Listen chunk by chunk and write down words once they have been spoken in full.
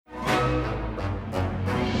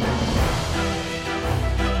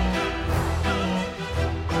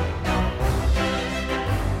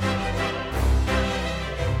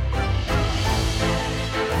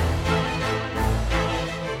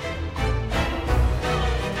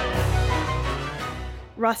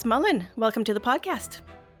Ross Mullen, welcome to the podcast.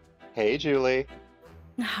 Hey, Julie.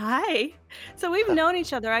 Hi. So we've known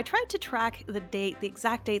each other. I tried to track the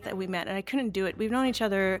exact date that we met, and I couldn't do it. We've known each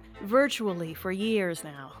other virtually for years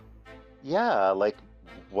now. Yeah, like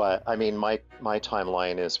what? I mean, my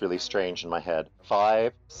timeline is really strange in my head.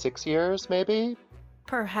 5, 6 years, maybe?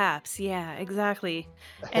 Perhaps, yeah, exactly.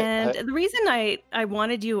 And the reason I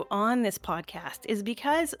wanted you on this podcast is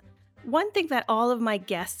because one thing that all of my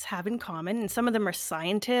guests have in common, and some of them are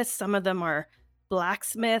scientists, some of them are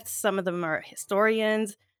blacksmiths, some of them are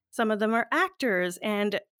historians, some of them are actors,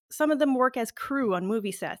 and some of them work as crew on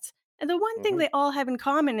movie sets. And the one thing Hmm. they all have in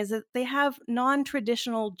common is that they have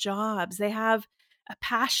non-traditional jobs. They have a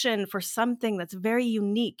passion for something that's very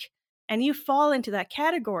unique, and you fall into that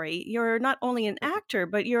category. You're not only an actor,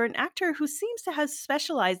 but you're an actor who seems to have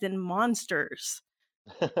specialized in monsters,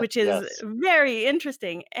 which is Yes. very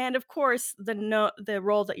interesting. And of course, the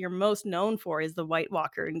role that you're most known for is the White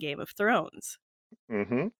Walker in Game of Thrones.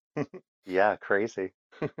 Hmm. Yeah, crazy.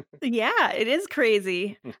 Yeah, it is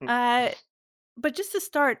crazy. Uh, but just to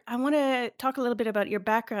start, I want to talk a little bit about your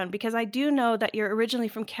background because I do know that you're originally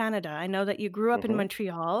from Canada. I know that you grew up in Hmm.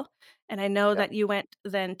 Montreal, and I know Yeah. that you went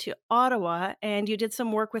then to Ottawa and you did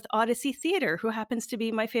some work with Odyssey Theatre, who happens to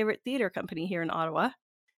be my favorite theater company here in Ottawa.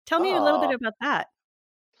 Tell me a little bit Ah, about that.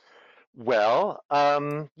 well,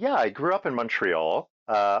 yeah, I grew up in Montreal.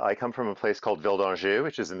 I come from a place called Ville d'Anjou,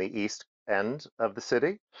 which is in the east end of the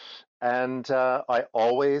city, and I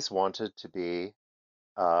always wanted to be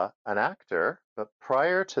an actor. But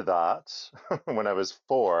prior to that, when I was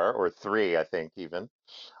 4 or 3, I think even,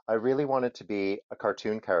 I really wanted to be a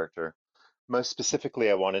cartoon character. Most specifically,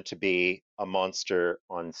 I wanted to be a monster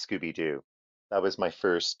on Scooby-Doo. That was my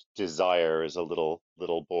first desire as a little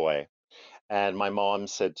boy. And my mom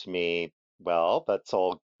said to me, "Well, that's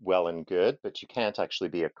all well and good, but you can't actually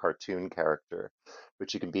be a cartoon character,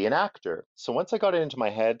 but you can be an actor." So once I got it into my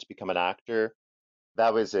head to become an actor,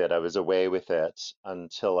 that was it. I was away with it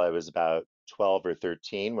until I was about 12 or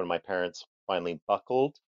 13 when my parents finally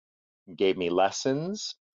buckled and gave me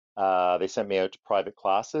lessons. They sent me out to private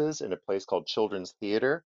classes in a place called Children's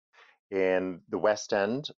Theatre in the West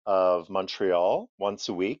End of Montreal once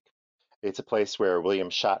a week. It's a place where William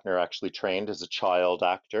Shatner actually trained as a child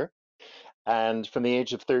actor. And from the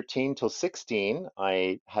age of 13 till 16,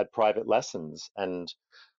 I had private lessons and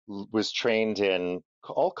was trained in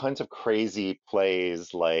all kinds of crazy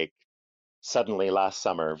plays like Suddenly Last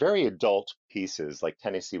Summer, very adult pieces like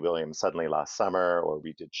Tennessee Williams' Suddenly Last Summer, or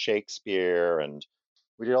we did Shakespeare, and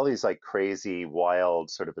we did all these like crazy,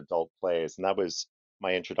 wild sort of adult plays. And that was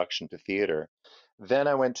my introduction to theater. Then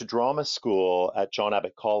I went to drama school at John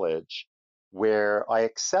Abbott College, where I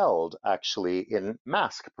excelled actually in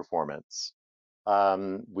mask performance.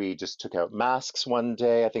 We just took out masks one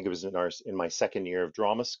day. I think it was in my second year of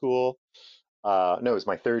drama school. No, it was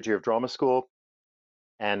my third year of drama school,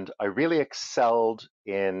 and I really excelled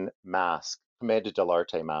in Mask, Commedia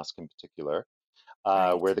dell'arte Mask in particular,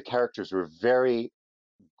 where Right. the characters were very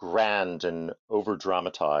grand and over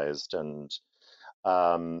dramatized,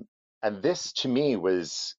 um, and this to me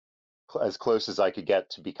was as close as I could get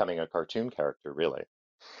to becoming a cartoon character, really.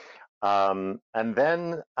 And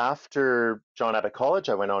then after John Abbott College,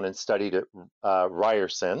 I went on and studied at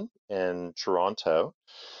Ryerson in Toronto.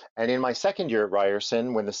 And in my second year at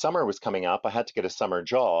Ryerson, when the summer was coming up, I had to get a summer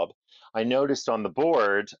job. I noticed on the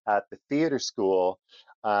board at the theater school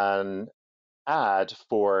an ad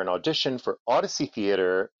for an audition for Odyssey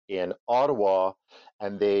Theatre in Ottawa,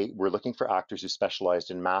 and they were looking for actors who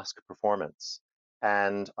specialized in mask performance.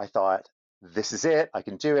 And I thought, this is it, I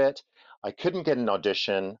can do it. I couldn't get an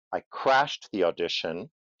audition. I crashed the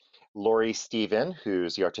audition. Laurie Stephen,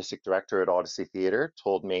 who's the artistic director at Odyssey Theatre,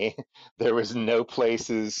 told me there was no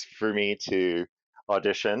places for me to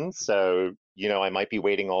audition. So, I might be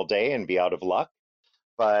waiting all day and be out of luck.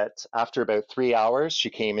 But after about 3 hours,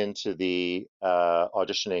 she came into the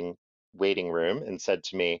auditioning waiting room and said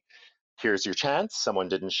to me, "Here's your chance. Someone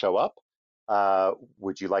didn't show up.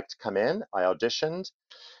 Would you like to come in?" I auditioned.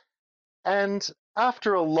 And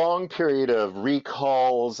after a long period of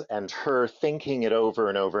recalls and her thinking it over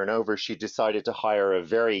and over and over, she decided to hire a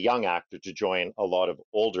very young actor to join a lot of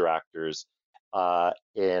older actors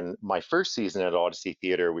in my first season at Odyssey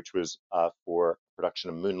Theatre, which was for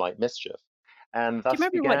production of Moonlight Mischief. And Do you thus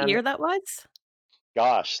remember what began, year that was?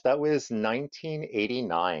 gosh, that was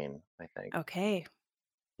 1989, I think. Okay.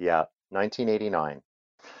 Yeah, 1989.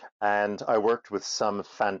 And I worked with some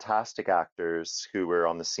fantastic actors who were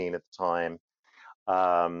on the scene at the time.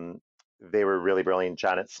 Um, they were really brilliant.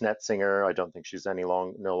 Janet Snetzinger, I don't think she's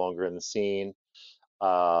no longer in the scene.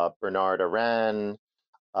 Bernard Aran,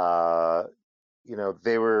 uh,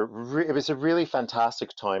 it was a really fantastic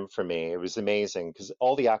time for me. It was amazing because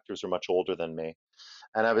all the actors were much older than me,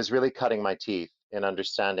 and I was really cutting my teeth in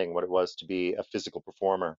understanding what it was to be a physical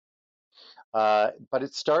performer. But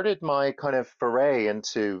it started my kind of foray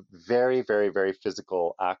into very, very, very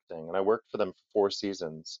physical acting, and I worked for them for 4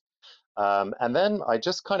 seasons. And then I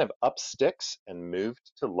just kind of up sticks and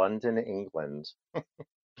moved to London, England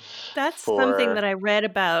That's something for that I read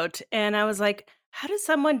about, and I was like, how does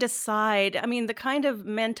someone decide? I mean, the kind of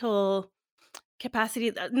mental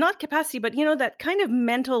capacity, not capacity, but, that kind of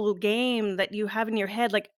mental game that you have in your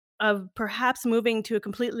head, like, of perhaps moving to a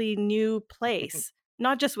completely new place,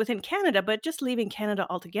 not just within Canada, but just leaving Canada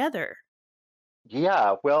altogether.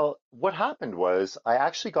 Yeah, well, what happened was I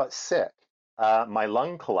actually got sick. My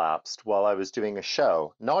lung collapsed while I was doing a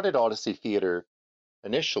show, not at Odyssey Theatre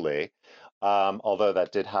initially, although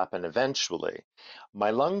that did happen eventually.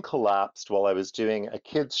 My lung collapsed while I was doing a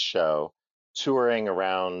kids' show touring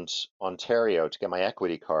around Ontario to get my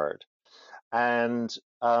equity card. And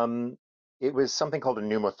it was something called a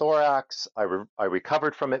pneumothorax. I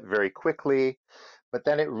recovered from it very quickly, but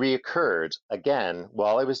then it reoccurred again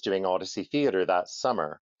while I was doing Odyssey Theatre that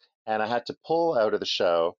summer. And I had to pull out of the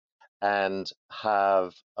show and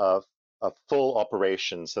have a full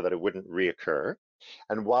operation so that it wouldn't reoccur.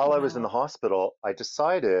 And while I was in the Wow. hospital, I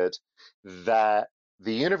decided that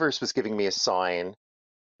the universe was giving me a sign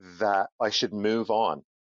that I should move on.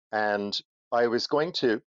 And I was going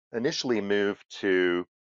to initially move to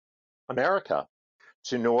America,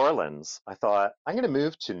 to New Orleans. I thought, I'm going to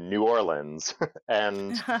move to New Orleans.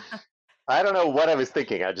 And I don't know what I was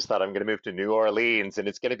thinking. I just thought, I'm going to move to New Orleans and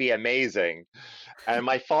it's going to be amazing. And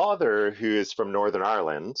my father, who is from Northern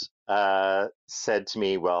Ireland, said to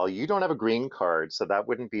me, well, you don't have a green card, so that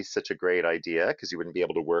wouldn't be such a great idea because you wouldn't be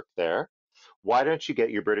able to work there. Why don't you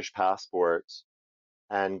get your British passport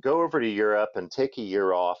and go over to Europe and take a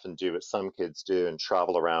year off and do what some kids do and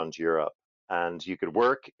travel around Europe? And you could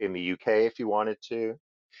work in the UK if you wanted to.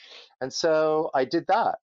 And so I did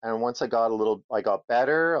that. And once I got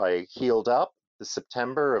better, I healed up. The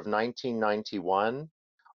September of 1991,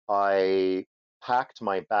 I packed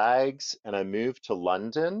my bags and I moved to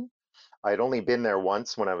London. I'd only been there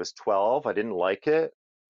once when I was 12. I didn't like it.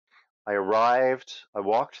 I arrived, I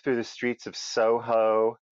walked through the streets of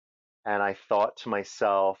Soho, and I thought to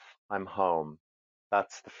myself, I'm home.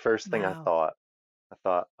 That's the first thing I Wow. thought. I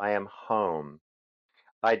thought, I am home.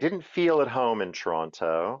 I didn't feel at home in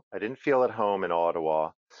Toronto. I didn't feel at home in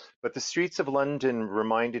Ottawa. But the streets of London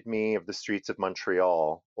reminded me of the streets of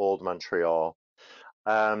Montreal, old Montreal.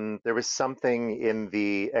 There was something in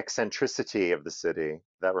the eccentricity of the city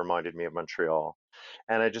that reminded me of Montreal.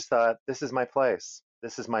 And I just thought, this is my place.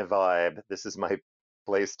 This is my vibe. This is my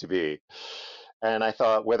place to be. And I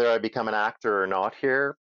thought, whether I become an actor or not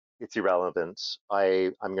here, it's irrelevant.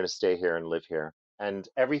 I'm going to stay here and live here. And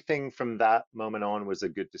everything from that moment on was a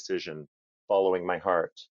good decision, following my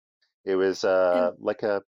heart. It was And like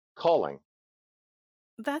a calling.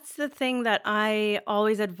 that's the thing that I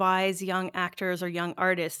always advise young actors or young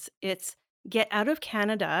artists. It's get out of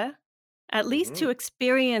Canada, at least Hmm. to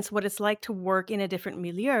experience what it's like to work in a different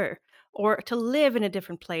milieu or to live in a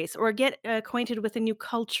different place or get acquainted with a new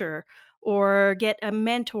culture or get a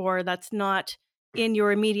mentor that's not in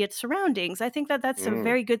your immediate surroundings. I think that that's a Mm,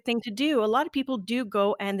 very good thing to do. A lot of people do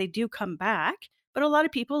go and they do come back, but a lot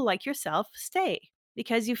of people like yourself stay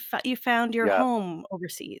because you found your yeah. home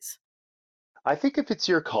overseas. I think if it's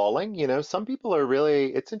your calling, some people are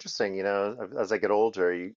really, it's interesting, as I get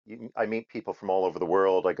older, I meet people from all over the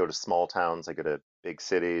world. I go to small towns, I go to big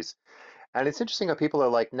cities. And it's interesting how people are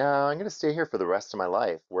like, no, I'm going to stay here for the rest of my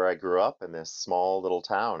life, where I grew up in this small little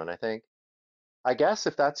town. And I think, I guess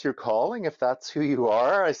if that's your calling, if that's who you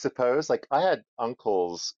are, I suppose. Like I had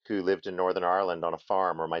uncles who lived in Northern Ireland on a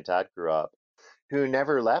farm where my dad grew up, who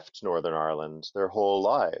never left Northern Ireland their whole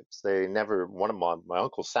lives. They never, one of my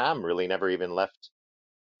Uncle Sam really never even left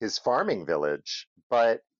his farming village,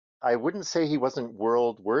 but I wouldn't say he wasn't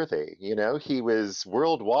world worthy. He was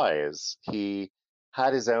world wise. He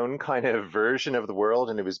had his own kind of version of the world,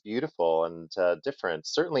 and it was beautiful and different.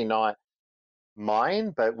 Certainly not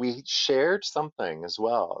mine, but we shared something as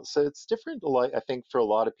well. So it's different, I think, for a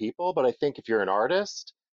lot of people. But I think if you're an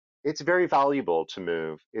artist, it's very valuable to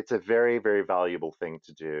move. It's a very, very valuable thing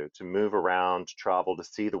to do, to move around, to travel, to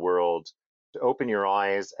see the world, to open your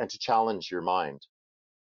eyes, and to challenge your mind.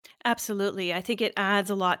 Absolutely. I think it adds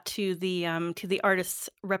a lot to the artist's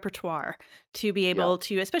repertoire to be Yeah. able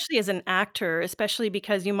to, especially as an actor, especially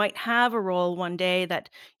because you might have a role one day that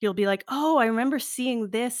you'll be like, "Oh, I remember seeing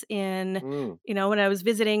this in, Mm, when I was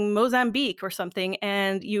visiting Mozambique or something,"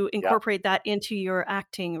 and you yeah. incorporate that into your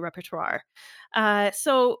acting repertoire.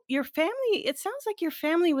 So your family, it sounds like your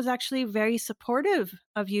family was actually very supportive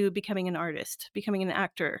of you becoming an artist, becoming an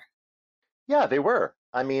actor. Yeah, they were.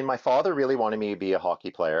 I mean, my father really wanted me to be a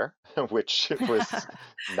hockey player, which was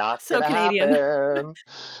not So gonna Canadian. happen.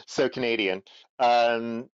 So Canadian.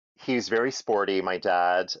 Um, he's very sporty, my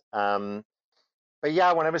dad. But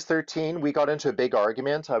yeah, when I was 13, we got into a big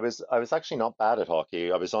argument. I was actually not bad at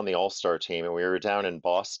hockey. I was on the All-Star team and we were down in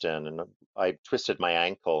Boston and I twisted my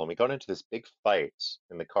ankle and we got into this big fight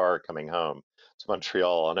in the car coming home to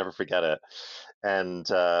Montreal. I'll never forget it. And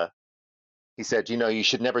he said, you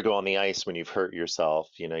should never go on the ice when you've hurt yourself.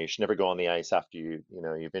 You should never go on the ice after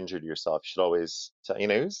you've injured yourself. You should always, he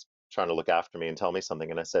was trying to look after me and tell me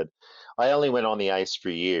something. And I said, I only went on the ice for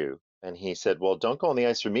you. And he said, well, don't go on the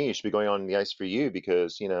ice for me. You should be going on the ice for you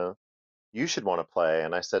because, you should want to play.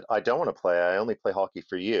 And I said, I don't want to play. I only play hockey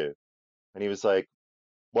for you. And he was like,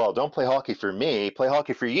 well, don't play hockey for me. Play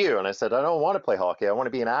hockey for you. And I said, I don't want to play hockey. I want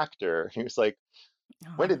to be an actor. He was like,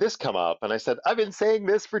 when did Aw. this come up? And I said, I've been saying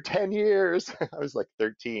this for 10 years. I was like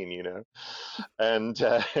 13. And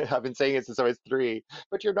I've been saying it since I was 3,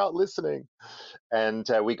 but you're not listening. And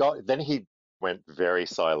then he went very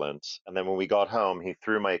silent. And then when we got home, he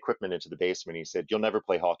threw my equipment into the basement. He said, you'll never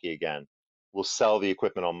play hockey again. We'll sell the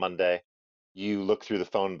equipment on Monday. You look through the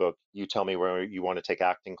phone book, you tell me where you want to take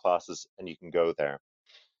acting classes, and you can go there.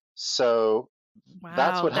 So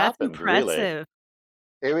that's Wow, what that's happened, really. impressive.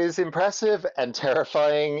 It was impressive and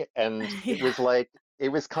terrifying, and Yeah. it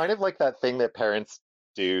was kind of like that thing that parents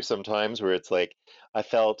do sometimes where it's like I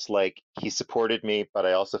felt like he supported me, but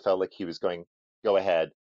I also felt like he was going, "Go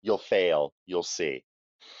ahead, you'll fail, you'll see."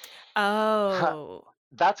 Ha- Oh,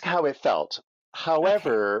 that's how it felt. okay.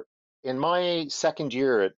 However, in my second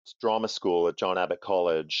year at drama school at John Abbott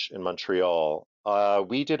College in Montreal,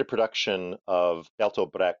 we did a production of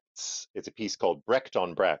Bertolt Brecht's. It's a piece called Brecht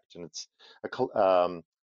on Brecht, and a col- um,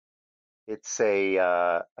 it's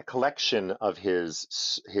a collection of his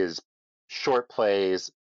short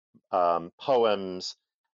plays, poems,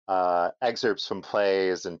 excerpts from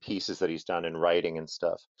plays and pieces that he's done in writing and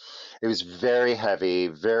stuff. It was very heavy,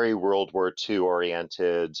 very World War II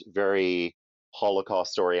oriented, very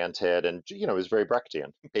Holocaust oriented, and it was very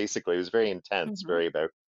Brechtian. Basically, it was very intense, Mhm. very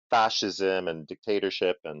about fascism and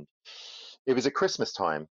dictatorship, and it was at Christmas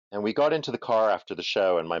time. And we got into the car after the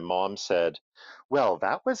show, and my mom said, "Well,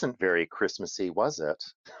 that wasn't very Christmassy, was it?"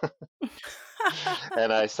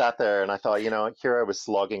 And I sat there and I thought, here I was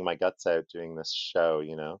slogging my guts out doing this show.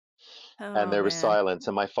 And Oh, there was man. silence.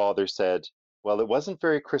 And my father said, well, it wasn't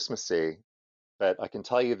very Christmassy, but I can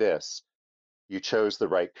tell you this, you chose the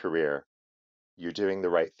right career. You're doing the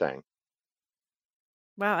right thing.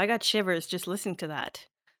 Wow, I got shivers just listening to that.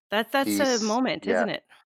 That's a He's, moment, yeah, isn't it?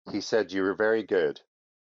 he said, you were very good.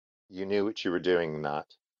 You knew what you were doing in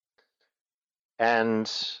that.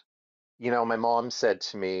 And, my mom said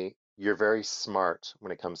to me, you're very smart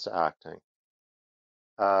when it comes to acting.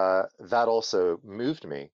 That also moved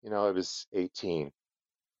me. I was 18.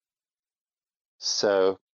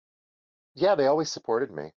 So, yeah, they always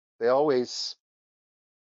supported me. They always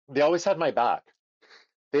they always had my back.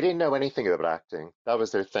 They didn't know anything about acting. That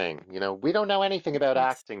was their thing. We don't know anything about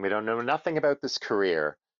Nice. acting. We don't know nothing about this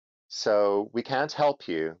career. So we can't help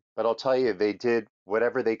you. But I'll tell you, they did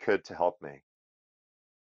whatever they could to help me.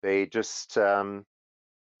 They just,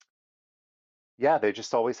 yeah, they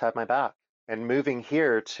just always had my back. And moving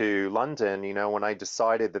here to London, when I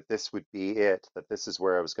decided that this would be it, that this is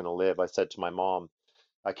where I was going to live, I said to my mom,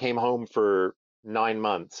 I came home for 9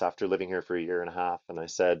 months after living here for a year and a half, and I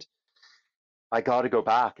said, I got to go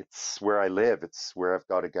back. It's where I live. It's where I've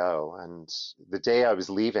got to go. And the day I was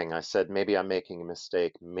leaving, I said, maybe I'm making a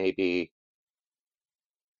mistake. Maybe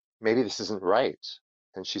this isn't right.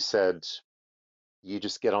 And she said, you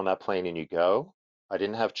just get on that plane and you go. I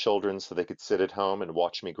didn't have children so they could sit at home and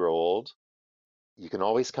watch me grow old. You can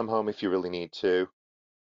always come home if you really need to.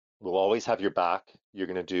 We'll always have your back. You're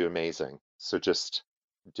going to do amazing. So just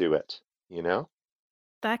do it, you know?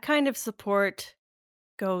 That kind of support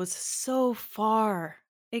goes so far.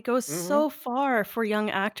 It goes Mm-hmm. so far for young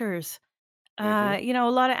actors. Mm-hmm. A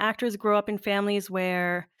lot of actors grow up in families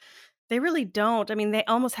where they really don't. I mean, they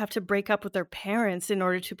almost have to break up with their parents in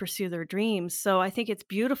order to pursue their dreams. So I think it's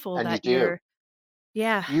beautiful And you that do.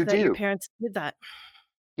 yeah, You that your do. parents did that.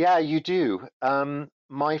 Yeah, you do.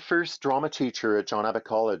 My first drama teacher at John Abbott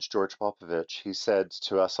College, George Popovich, he said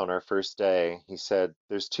to us on our first day, he said,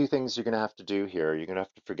 there's two things you're going to have to do here. You're going to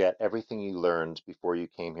have to forget everything you learned before you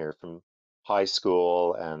came here from high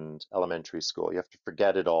school and elementary school. You have to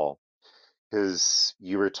forget it all because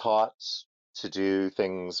you were taught to do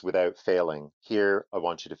things without failing. Here, I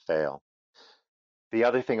want you to fail. The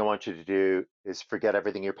other thing I want you to do is forget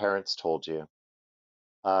everything your parents told you.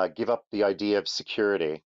 Give up the idea of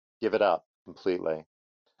security. Give it up completely.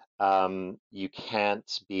 You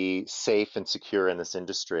can't be safe and secure in this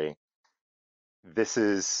industry. This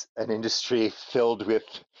is an industry filled with,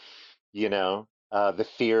 the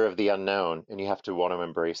fear of the unknown, and you have to want to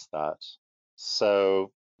embrace that.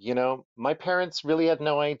 So, my parents really had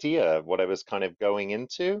no idea what I was kind of going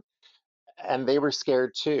into, and they were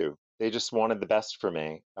scared too. They just wanted the best for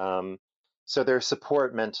me. So their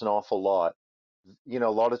support meant an awful lot. A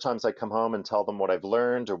lot of times I come home and tell them what I've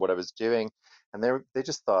learned or what I was doing, and they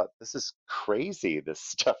just thought, this is crazy. This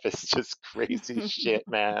stuff is just crazy shit,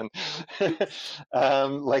 man. It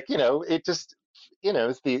just,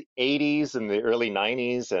 it's the 80s and the early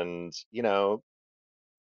 90s, and,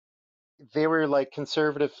 they were like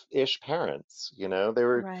conservative-ish parents, they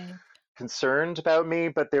were Right. concerned about me,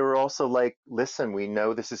 but they were also like, listen, we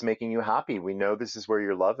know this is making you happy. We know this is where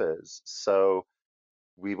your love is. So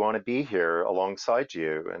we want to be here alongside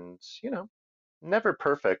you. And, never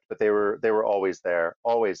perfect, but they were always there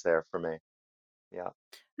for me. Yeah.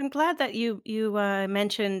 I'm glad that you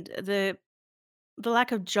mentioned the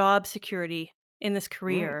lack of job security in this Mm,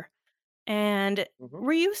 career. And hmm.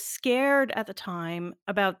 were you scared at the time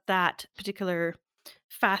about that particular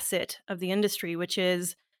facet of the industry, which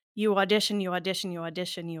is you audition, you audition, you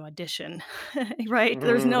audition, you audition, right?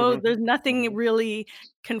 There's nothing really Yeah.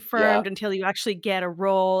 confirmed until you actually get a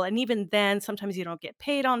role. And even then, sometimes you don't get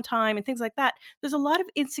paid on time and things like that. There's a lot of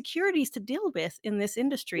insecurities to deal with in this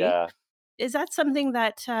industry. Yeah. Is that something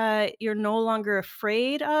that you're no longer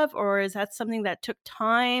afraid of, or is that something that took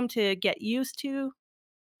time to get used to?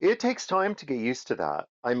 It takes time to get used to that.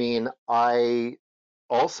 I mean, I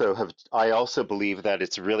also believe that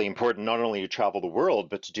it's really important not only to travel the world,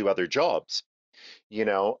 but to do other jobs.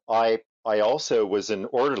 I also was an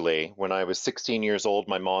orderly when I was 16 years old.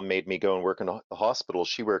 My mom made me go and work in the hospital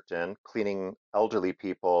she worked in, cleaning elderly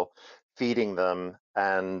people, feeding them,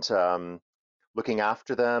 and looking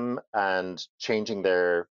after them and changing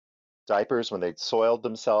their diapers when they'd soiled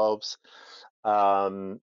themselves.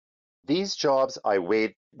 Um, these jobs, I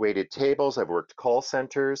waited tables, I've worked call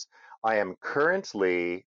centers. I am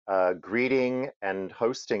currently greeting and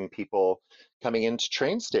hosting people coming into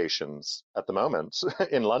train stations at the moment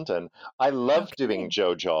in London. I love doing Okay.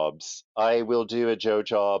 Joe jobs. I will do a Joe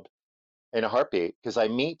job in a heartbeat because I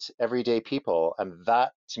meet everyday people, and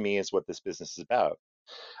that to me is what this business is about.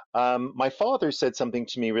 My father said something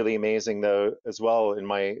to me really amazing though as well in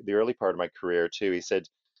the early part of my career too. He said,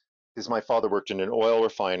 because my father worked in an oil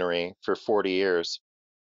refinery for 40 years,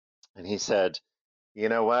 and he said, you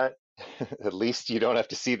know what? At least you don't have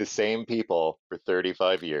to see the same people for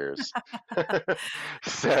 35 years.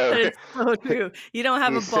 So That is so true. You don't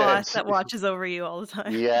have he a boss said, that watches over you all the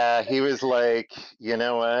time. yeah, he was like, you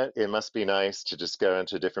know what? It must be nice to just go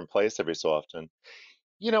into a different place every so often.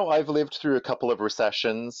 I've lived through a couple of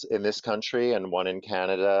recessions in this country and one in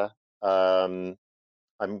Canada. Um,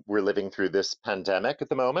 we're living through this pandemic at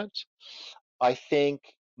the moment. I think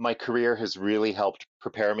my career has really helped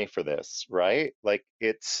prepare me for this, right? Like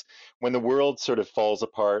it's when the world sort of falls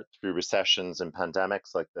apart through recessions and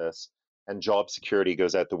pandemics like this, and job security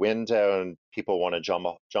goes out the window and people want to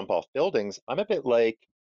jump off buildings, I'm a bit like,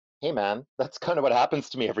 hey man, that's kind of what happens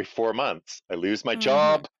to me every 4 months. I lose my Mhm.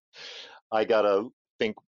 job. I gotta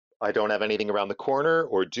think I don't have anything around the corner,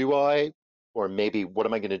 or do I? Or maybe what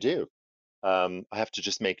am I gonna do? I have to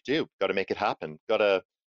just make do. Got to make it happen. Got to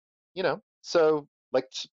so like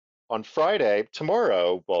on Friday,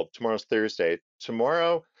 tomorrow, well, tomorrow's Thursday.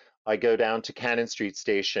 Tomorrow, I go down to Cannon Street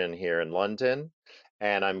Station here in London,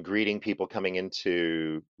 and I'm greeting people coming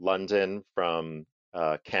into London from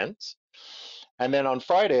Kent. And then on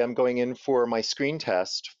Friday, I'm going in for my screen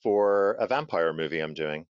test for a vampire movie I'm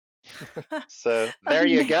doing. So there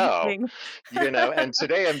you go. Amazing. And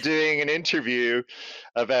today I'm doing an interview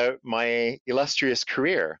about my illustrious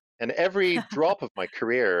career. And every drop of my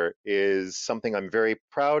career is something I'm very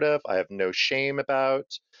proud of. I have no shame about.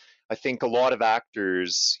 I think a lot of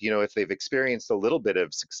actors, if they've experienced a little bit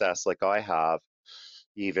of success like I have,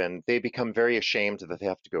 even they become very ashamed that they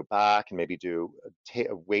have to go back and maybe do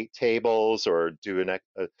wait tables or do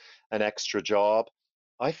an extra job.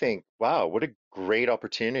 I think, wow, what a great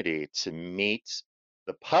opportunity to meet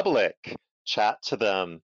the public, chat to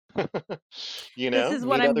them, This is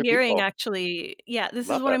what Meet I'm other hearing people. actually. Yeah, this is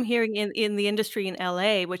Love what it. I'm hearing in the industry in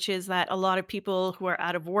LA, which is that a lot of people who are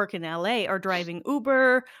out of work in LA are driving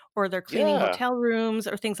Uber or they're cleaning Yeah. hotel rooms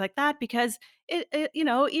or things like that because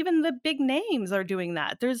even the big names are doing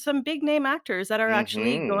that. There's some big name actors that are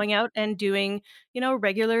actually Hmm. going out and doing,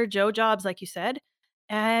 regular Joe jobs, like you said,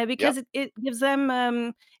 because Yep. it gives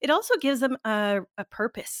them, it also gives them a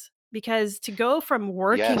purpose because to go from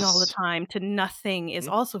working all the Yes. time to nothing is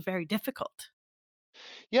Mhm. also very difficult.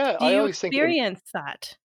 Yeah, Do I you always think in experience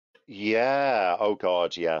that? yeah, oh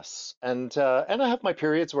God, yes. And I have my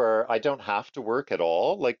periods where I don't have to work at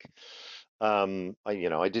all. Like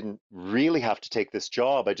I didn't really have to take this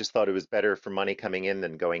job. I just thought it was better for money coming in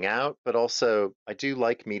than going out, but also I do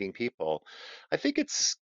like meeting people. I think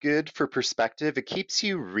it's good for perspective. It keeps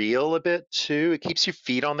you real a bit too. It keeps your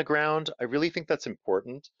feet on the ground. I really think that's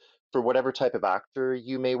important for whatever type of actor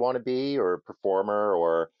you may want to be, or performer,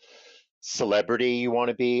 or celebrity you want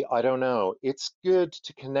to be. I don't know. It's good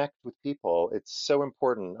to connect with people. It's so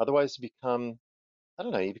important. Otherwise, I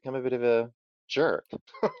don't know, you become a bit of a jerk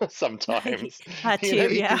sometimes. That too, You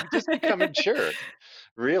yeah. can just become a jerk,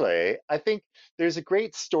 really. I think there's a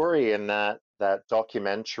great story in that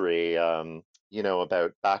documentary,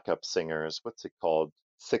 about backup singers. What's it called?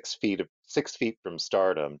 6 feet from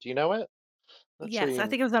Stardom. Do you know it? Not sure Yes, I you.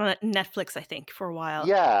 think it was on, Netflix, I think, for a while.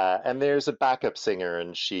 Yeah, and there's a backup singer,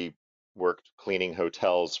 and she worked cleaning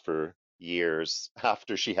hotels for years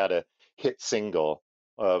after she had a hit single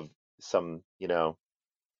of some,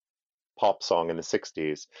 pop song in the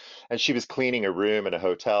 60s. And she was cleaning a room in a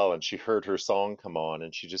hotel and she heard her song come on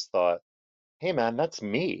and she just thought, hey man, that's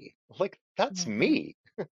me. Like, that's Mhm. me.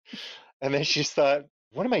 And then she just thought,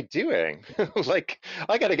 what am I doing? Like,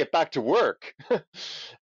 I got to get back to work.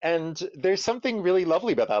 And there's something really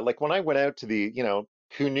lovely about that. Like, when I went out to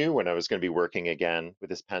who knew when I was going to be working again with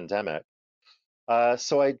this pandemic?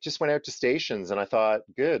 So I just went out to stations and I thought,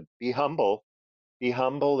 good, be humble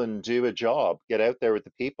and do a job. Get out there with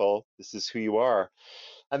the people. This is who you are.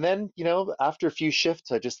 And then, after a few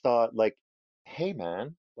shifts, I just thought, like, hey,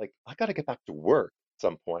 man, like, I got to get back to work at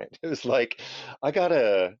some point. It was like, I got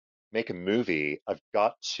to make a movie. I've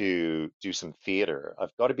got to do some theater.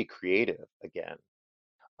 I've got to be creative again.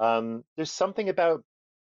 There's something about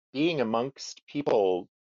being amongst people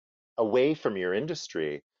away from your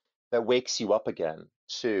industry that wakes you up again,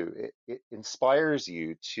 too. It inspires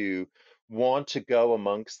you to want to go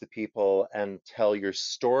amongst the people and tell your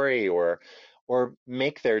story or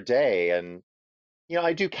make their day. And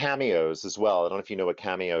I do cameos as well. I don't know if you know what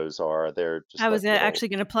cameos are. They're I just like was, little. actually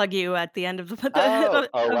gonna plug you at the end of the Oh,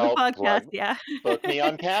 oh of the well, podcast, plug yeah. book me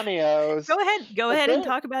on cameos. Go But ahead and they're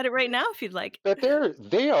talk about it right now if you'd like.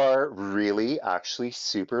 they are really actually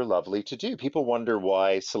super lovely to do. People wonder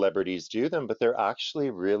why celebrities do them, but they're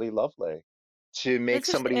actually really lovely to make Let's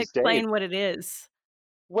just somebody's day. explain what it is.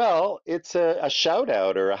 Well, it's a shout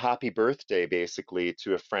out or a happy birthday, basically,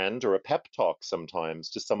 to a friend, or a pep talk sometimes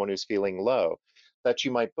to someone who's feeling low that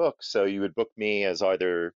you might book. So you would book me as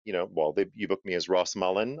either, you book me as Ross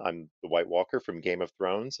Mullen. I'm the White Walker from Game of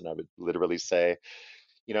Thrones. And I would literally say,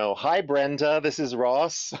 hi Brenda, this is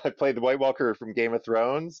Ross. I played the White Walker from Game of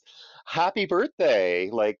Thrones. Happy birthday.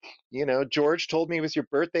 Like, George told me it was your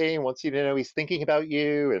birthday and wants you to know he's thinking about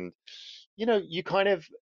you. And, you kind of,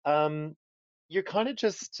 um, you're kind of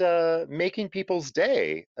just making people's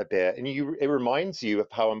day a bit. And it reminds you of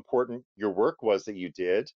how important your work was that you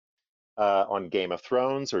did on Game of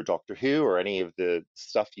Thrones or Doctor Who or any of the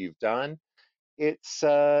stuff you've done. It's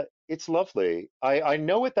lovely. I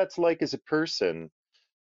know what that's like as a person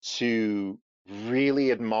to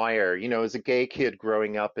really admire, as a gay kid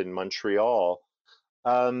growing up in Montreal,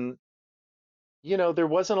 um, there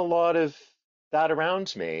wasn't a lot of that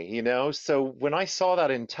around me, So when I saw that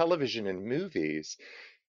in television and movies,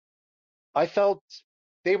 I felt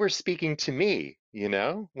they were speaking to me,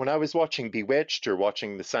 When I was watching Bewitched or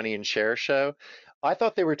watching the Sonny and Cher show, I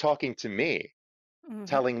thought they were talking to me, Mhm.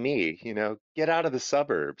 telling me, get out of the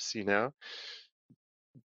suburbs,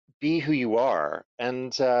 be who you are.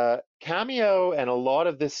 And Cameo and a lot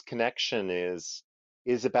of this connection is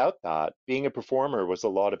about that. Being a performer was a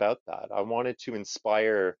lot about that. I wanted to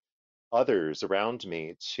inspire others around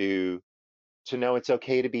me to know it's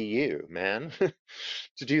okay to be you, man.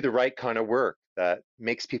 To do the right kind of work that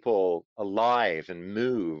makes people alive and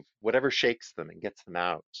move, whatever shakes them and gets them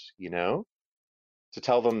out, you know? To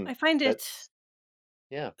tell them I find that, it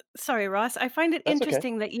yeah, Sorry, Ross. I find it that's okay.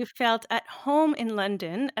 interesting that you felt at home in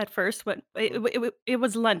London at first. When Hmm. it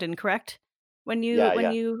was London, correct? Yeah, When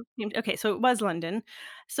yeah. you came, okay, so it was London.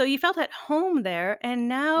 So you felt at home there, and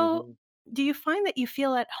now Hmm. do you find that you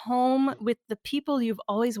feel at home with the people you've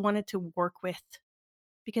always wanted to work with?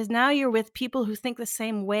 Because now you're with people who think the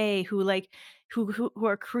same way, who like who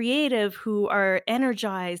are creative, who are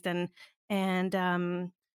energized and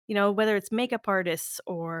you know, whether it's makeup artists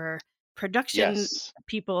or production Yes.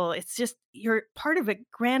 people, it's just you're part of a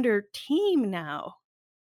grander team now.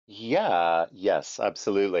 Yeah, yes,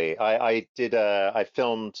 absolutely. I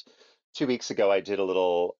filmed 2 weeks ago. I did a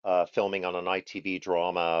little filming on an ITV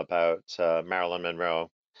drama about Marilyn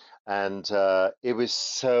Monroe, and it was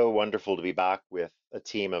so wonderful to be back with a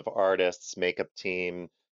team of artists, makeup team,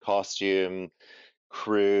 costume,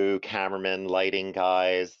 crew, cameramen, lighting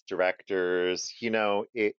guys, directors.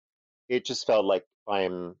 It just felt like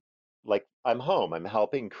I'm home. I'm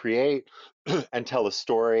helping create and tell a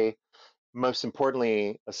story, most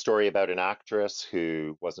importantly, a story about an actress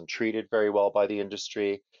who wasn't treated very well by the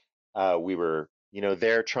industry. We were,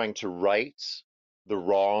 there trying to right the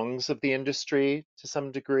wrongs of the industry to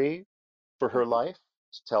some degree for her Mhm. life,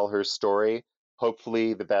 to tell her story,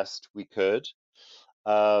 hopefully the best we could.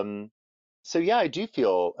 Um, so yeah, I do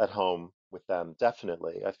feel at home with them,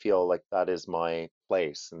 definitely. I feel like that is my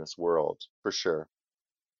place in this world, for sure.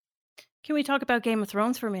 Can we talk about Game of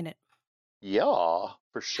Thrones for a minute? Yeah,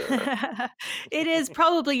 for sure. It is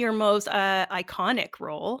probably your most, iconic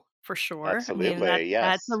role, for sure. I mean, Absolutely,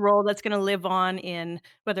 that's a yes. role that's gonna live on in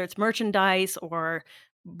whether it's merchandise or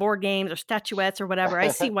board games or statuettes or whatever. I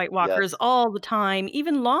see White Walkers Yes. all the time,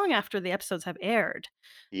 even long after the episodes have aired.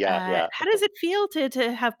 Yeah, yeah. How does it feel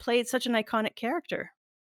to have played such an iconic character?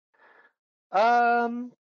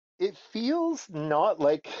 Um, it feels not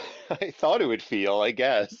like I thought it would feel, I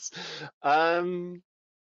guess. Um,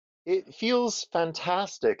 it feels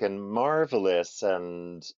fantastic and marvelous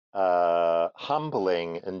and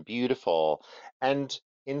humbling and beautiful, and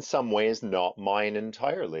in some ways not mine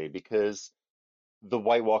entirely, because the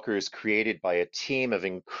White Walker is created by a team of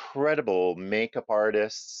incredible makeup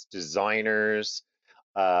artists, designers,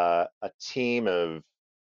 a team of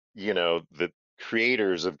the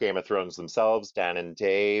creators of Game of Thrones themselves, Dan and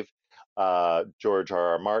Dave, George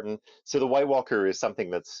R. R. Martin. So the White Walker is something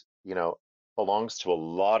that's, belongs to a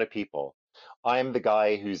lot of people. I'm the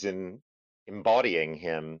guy who's in embodying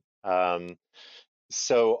him.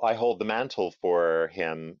 So I hold the mantle for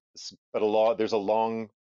him, but there's a long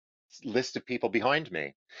list of people behind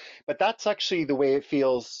me. But that's actually the way it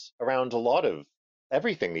feels around a lot of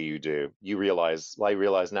everything that you do. Well, I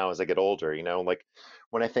realize now as I get older, like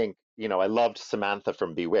when I think, I loved Samantha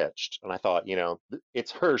from Bewitched, and I thought,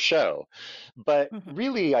 it's her show. But Mhm.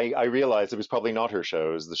 really, I realized it was probably not her show.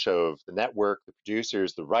 It was the show of the network, the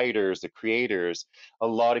producers, the writers, the creators. A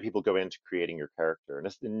lot of people go into creating your character.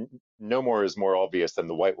 No more is more obvious than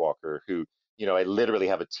the White Walker, who I literally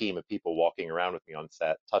have a team of people walking around with me on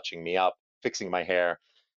set, touching me up, fixing my hair,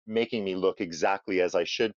 making me look exactly as I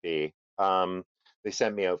should be. They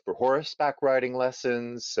sent me out for horseback riding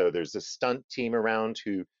lessons. So there's a stunt team around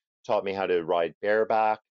who taught me how to ride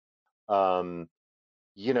bareback. Um,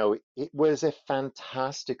 it was a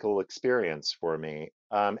fantastical experience for me.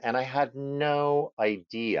 And I had no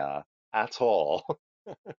idea at all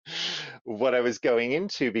what I was going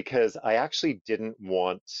into, because I actually didn't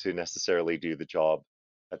want to necessarily do the job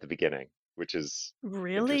at the beginning, which is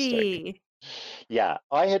interesting. Really? Yeah,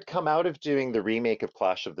 I had come out of doing the remake of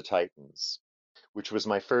Clash of the Titans, which was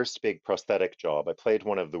my first big prosthetic job. I played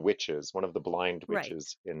one of the witches, one of the blind Right.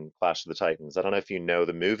 witches in Clash of the Titans. I don't know if you know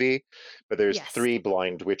the movie, but there's Yes. three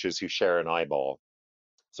blind witches who share an eyeball.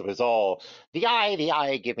 So it's all the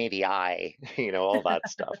eye, give me the eye, all that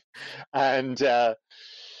stuff. And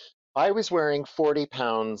I was wearing 40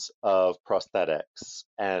 pounds of prosthetics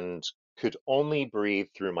and could only breathe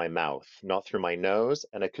through my mouth, not through my nose,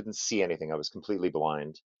 and I couldn't see anything. I was completely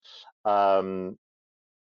blind. Um,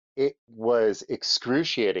 it was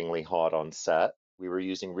excruciatingly hot on set. We were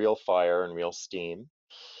using real fire and real steam.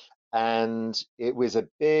 And it was a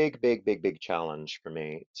big, big, big, big challenge for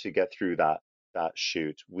me to get through that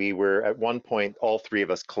shoot. We were at one point, all three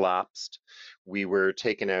of us collapsed. We were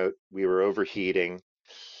taken out, we were overheating,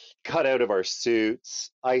 cut out of our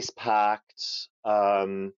suits, ice packed.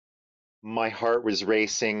 My heart was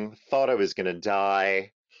racing, thought I was going to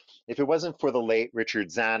die. If it wasn't for the late Richard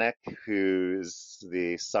Zanuck, who's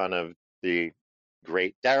the son of the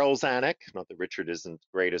great Daryl Zanuck, not that Richard isn't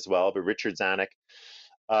great as well, but Richard Zanuck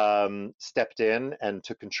stepped in and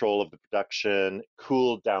took control of the production,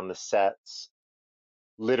 cooled down the sets,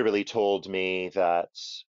 literally told me that,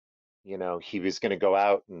 he was going to go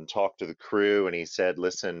out and talk to the crew. And he said,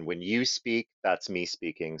 listen, when you speak, that's me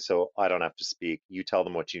speaking. So I don't have to speak. You tell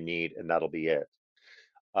them what you need, and that'll be it.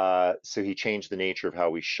 So he changed the nature of how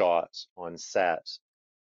we shot on set.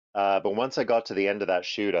 But once I got to the end of that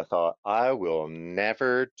shoot, I thought, I will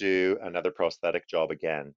never do another prosthetic job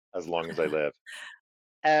again as long as I live.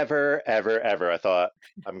 Ever, ever, ever. I thought,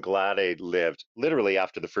 I'm glad I lived. Literally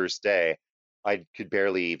after the first day, I could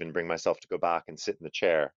barely even bring myself to go back and sit in the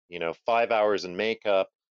chair. 5 hours in makeup,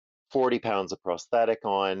 40 pounds of prosthetic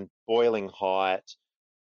on, boiling hot.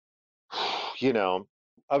 you know,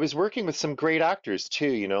 I was working with some great actors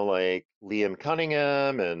too, like Liam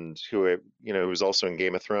Cunningham and who was also in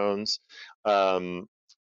Game of Thrones. Um,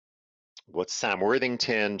 what's Sam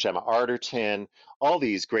Worthington, Gemma Arterton, all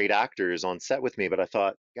these great actors on set with me, but I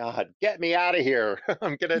thought, God, get me out of here.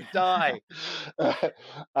 I'm gonna die.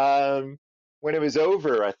 um, when it was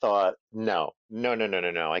over, I thought, no, no, no, no,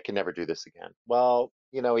 no, no, I can never do this again. Well,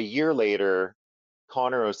 a year later,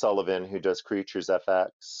 Connor O'Sullivan, who does Creatures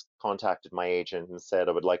FX, contacted my agent and said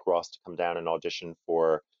I would like Ross to come down and audition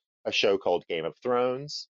for a show called Game of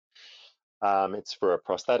Thrones. It's for a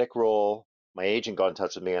prosthetic role. My agent got in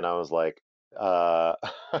touch with me and I was like, uh,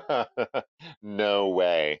 no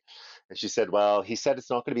way. And she said, well, he said it's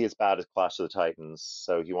not going to be as bad as Clash of the Titans,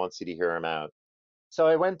 so he wants you to hear him out. So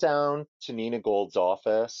I went down to Nina Gold's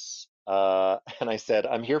office and I said,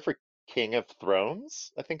 I'm here for King of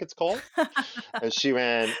Thrones, I think it's called. And she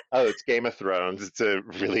went, oh, it's Game of Thrones. It's a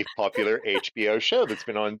really popular HBO show that's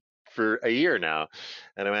been on for a year now.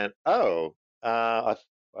 And I went, oh, I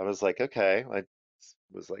was like, okay. I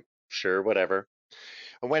was like, sure, whatever.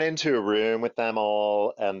 I went into a room with them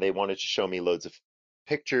all, and they wanted to show me loads of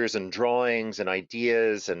pictures and drawings and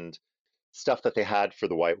ideas and stuff that they had for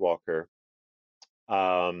the White Walker.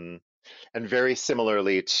 Um, and very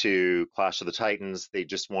similarly to Clash of the Titans, they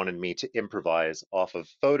just wanted me to improvise off of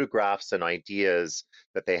photographs and ideas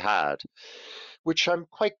that they had, which I'm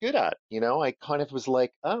quite good at. I kind of was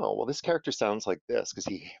like, oh, well, this character sounds like this because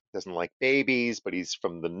he doesn't like babies, but he's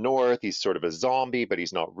from the north. He's sort of a zombie, but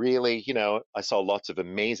he's not really. I saw lots of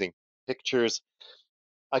amazing pictures.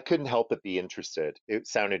 I couldn't help but be interested. It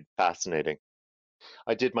sounded fascinating.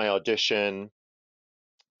 I did my audition,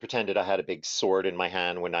 pretended I had a big sword in my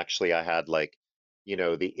hand when actually I had like,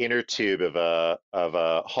 the inner tube of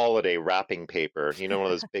a holiday wrapping paper, one of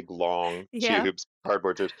those big long Yeah. tubes,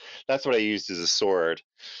 cardboard tubes. That's what I used as a sword.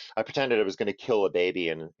 I pretended I was going to kill a baby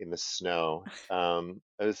in the snow.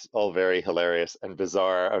 It was all very hilarious and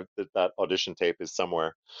bizarre. That audition tape is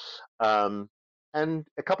somewhere. Um, and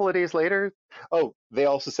a couple of days later, oh, they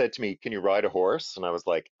also said to me, "Can you ride a horse?" And I was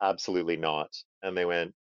like, "Absolutely not." And they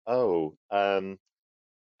went, "Oh,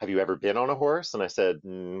 have you ever been on a horse?" And I said,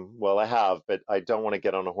 well, I have, but I don't want to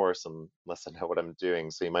get on a horse unless I know what I'm doing.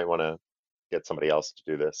 So you might want to get somebody else to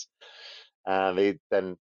do this. And they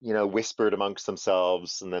then, whispered amongst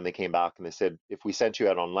themselves. And then they came back and they said, if we sent you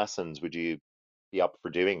out on lessons, would you be up for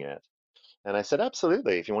doing it? And I said,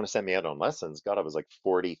 absolutely. If you want to send me out on lessons. God, I was like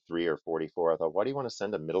 43 or 44. I thought, why do you want to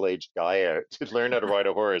send a middle-aged guy out to learn how to ride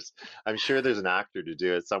a horse? I'm sure there's an actor to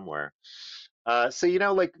do it somewhere. So,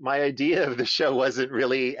 like my idea of the show wasn't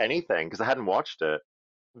really anything because I hadn't watched it.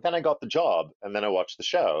 Then I got the job and then I watched the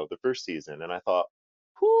show, the first season, and I thought,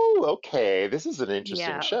 whoo, okay, this is an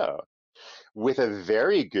interesting Yeah. show with a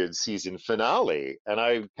very good season finale. And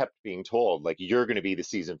I kept being told, like, you're going to be the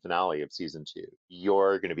season finale of season two.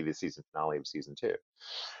 You're going to be the season finale of season two.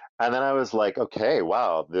 And then I was like, okay,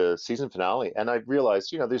 wow, the season finale. And I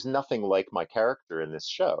realized, there's nothing like my character in this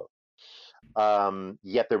show.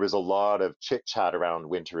 Yet there was a lot of chit chat around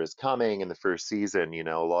Winter is Coming in the first season,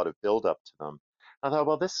 a lot of build up to them. I thought,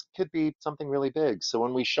 well, this could be something really big. So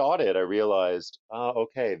when we shot it, I realized,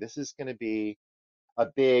 okay, this is going to be a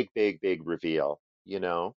big, big, big reveal,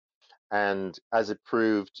 and as it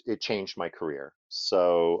proved, it changed my career.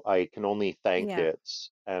 So I can only thank Yeah. it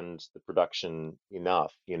and the production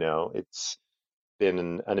enough, it's been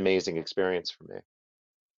an amazing experience for me.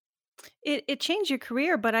 It changed your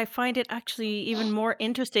career, but I find it actually even more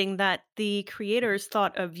interesting that the creators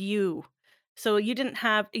thought of you. So you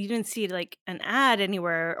didn't see like an ad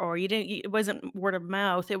anywhere, or it wasn't word of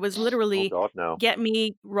mouth. It was Oh literally, God, no. "Get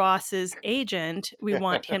me Ross's agent. We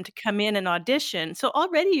want him to come in and audition." So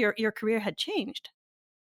already your career had changed.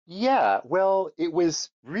 Yeah, well, it was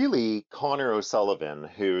really Connor O'Sullivan,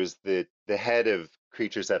 who's the head of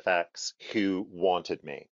Creatures FX, who wanted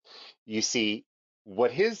me. You see,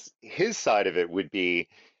 what his side of it would be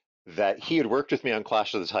that he had worked with me on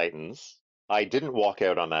Clash of the Titans. I didn't walk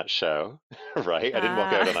out on that show, right? I didn't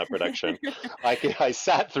walk out Ah. on that production. I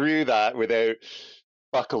sat through that without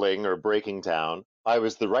buckling or breaking down. I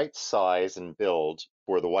was the right size and build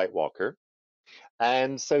for the White Walker.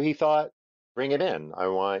 And so he thought, bring it in. I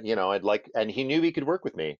want, I'd like, and he knew he could work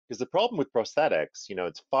with me because the problem with prosthetics,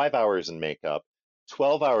 it's 5 hours in makeup,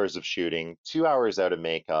 12 hours of shooting, 2 hours out of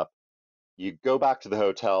makeup. You go back to the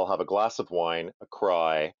hotel, have a glass of wine, a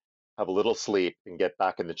cry, have a little sleep, and get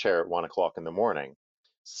back in the chair at 1 o'clock in the morning.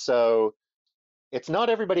 So it's not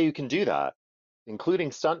everybody who can do that, including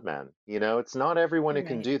stuntmen. It's not everyone who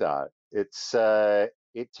can Right. do that.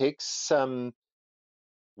 It takes some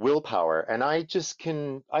willpower, and I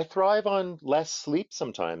thrive on less sleep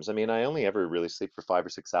sometimes. I mean, I only ever really sleep for 5 or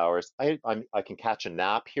 6 hours. I can catch a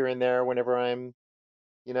nap here and there whenever I'm,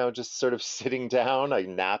 just sort of sitting down. I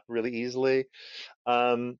nap really easily.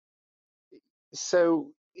 Um,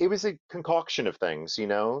 so it was a concoction of things.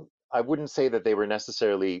 I wouldn't say that they were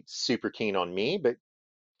necessarily super keen on me, but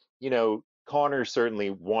Connor certainly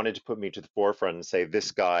wanted to put me to the forefront and say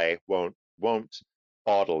this guy won't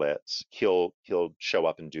bottle it. He'll show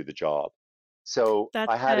up and do the job. So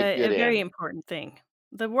That's I had a a good very in. important thing.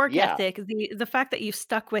 The work Yeah. ethic, the fact that you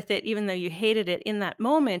stuck with it even though you hated it in that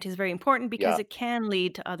moment is very important because Yeah. it can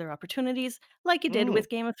lead to other opportunities like you did Mm, with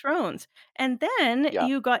Game of Thrones. And then yeah.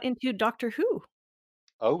 you got into Doctor Who.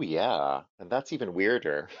 Oh yeah. And that's even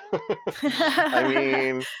weirder. I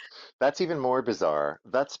mean, that's even more bizarre.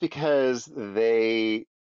 That's because they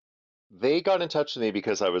got in touch with me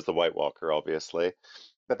because I was the White Walker, obviously.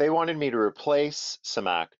 But they wanted me to replace some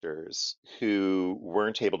actors who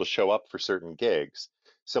weren't able to show up for certain gigs.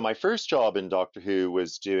 So my first job in Doctor Who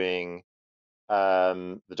was doing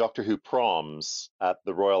the Doctor Who proms at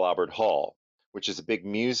the Royal Albert Hall, which is a big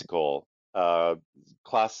musical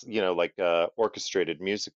class, like orchestrated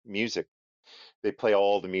music. They play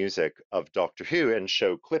all the music of Doctor Who and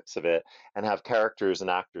show clips of it and have characters and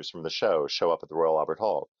actors from the show show up at the Royal Albert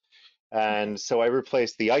Hall. Okay. And so I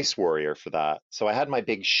replaced the Ice Warrior for that. So I had my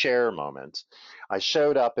big share moment. I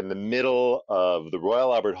showed up in the middle of the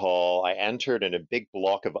Royal Albert Hall. I entered in a big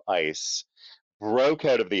block of ice, broke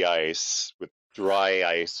out of the ice with dry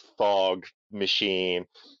ice, fog machine,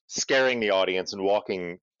 scaring the audience and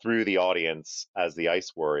walking through the audience as the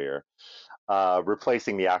Ice Warrior,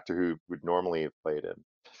 replacing the actor who would normally have played it.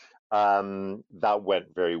 That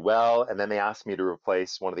went very well. And then they asked me to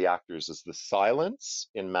replace one of the actors as the Silence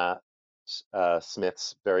in Matt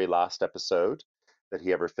Smith's very last episode that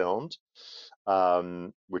he ever filmed,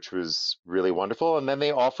 which was really wonderful. And then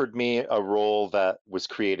they offered me a role that was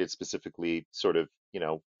created specifically, sort of,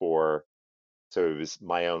 so it was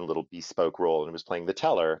my own little bespoke role, and it was playing the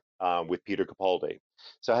Teller with Peter Capaldi.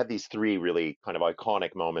 So I had these three really kind of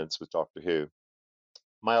iconic moments with Doctor Who.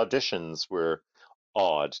 My auditions were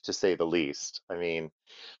odd, to say the least. I mean,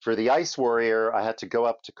 for the Ice Warrior, I had to go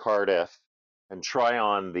up to Cardiff and try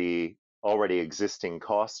on the already existing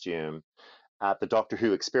costume at the Doctor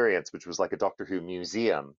Who Experience, which was like a Doctor Who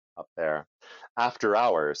museum up there, after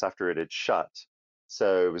hours, after it had shut.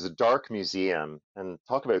 So it was a dark museum, and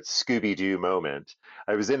talk about Scooby Doo moment.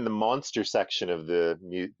 I was in the monster section of the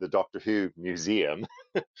Doctor Who museum,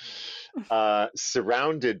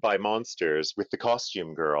 surrounded by monsters with the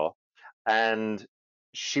costume girl, and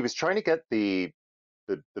she was trying to get the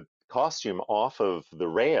costume off of the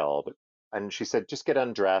rail, and she said, "Just get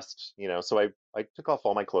undressed." So I took off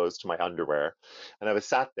all my clothes to my underwear, and I was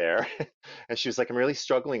sat there, and she was like, "I'm really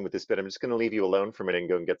struggling with this bit. I'm just going to leave you alone for a minute and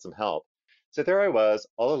go and get some help." So there I was,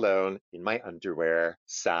 all alone in my underwear,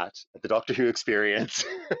 sat at the Doctor Who experience,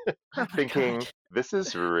 Oh my thinking, god. this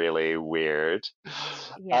is really weird.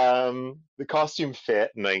 Yeah. The costume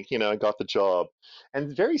fit, and I got the job.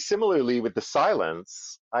 And very similarly with the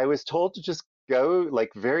Silence, I was told to just go,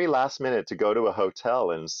 like, very last minute, to go to a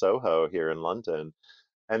hotel in Soho here in London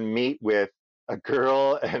and meet with a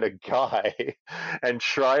girl and a guy and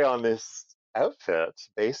try on this outfit,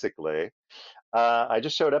 basically. I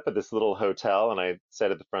just showed up at this little hotel and I said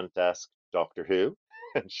at the front desk, Doctor Who?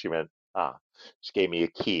 And she went, ah. She gave me a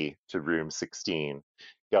key to room 16.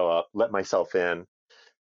 Go up, let myself in,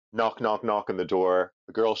 knock, knock, knock on the door.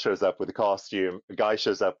 A girl shows up with a costume. A guy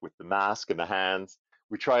shows up with the mask and the hands.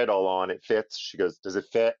 We try it all on. It fits. She goes, does it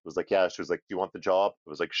fit? I was like, yeah. She was like, do you want the job? I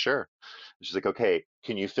was like, sure. She's like, okay,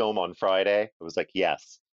 can you film on Friday? I was like,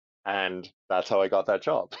 yes. And that's how I got that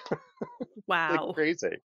job. Like Wow.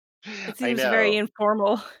 crazy. It I seems very know.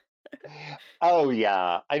 informal. Oh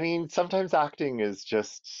yeah. I mean, sometimes acting is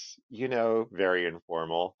just, very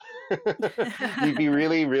informal. You'd be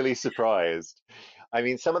really, really surprised. I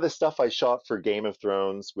mean, some of the stuff I shot for Game of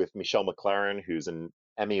Thrones with Michelle MacLaren, who's an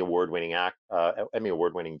Emmy award-winning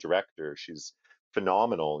director. She's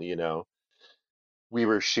phenomenal. We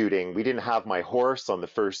didn't have my horse on the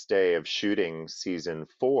first day of shooting season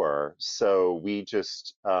 4, so we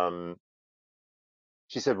just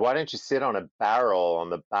she said, "Why don't you sit on a barrel on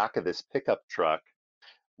the back of this pickup truck?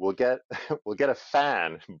 We'll get we'll get a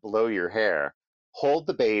fan, blow your hair." hold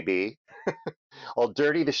the baby, I'll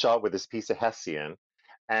dirty the shot with this piece of Hessian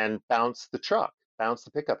and bounce the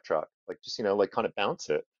pickup truck, like just, like kind of bounce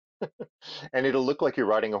it. And it'll look like you're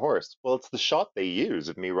riding a horse. Well, it's the shot they use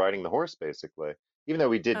of me riding the horse, basically. Even though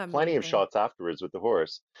we did plenty of Amazing. shots afterwards with the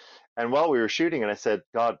horse. And while we were shooting, and I said,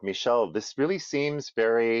 God, Michelle, this really seems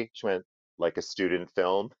very, she went, like a student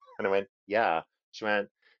film. And I went, yeah. She went,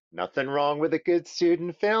 nothing wrong with a good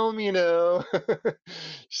student film, you know.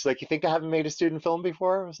 She's like, you think I haven't made a student film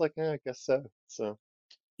before? I was like, yeah, I guess so. So,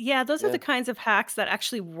 Yeah, those are the yeah. kinds of hacks that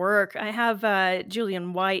actually work. I have,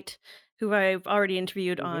 Julian White, who I've already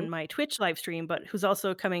interviewed Hmm. on my Twitch live stream, but who's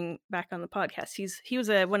also coming back on the podcast. He was,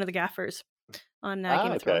 one of the gaffers on, Ah,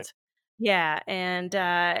 Game of okay. Thrones. Yeah,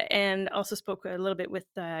 and also spoke a little bit with,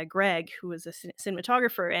 Greg, who is a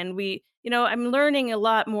cinematographer, and I'm learning a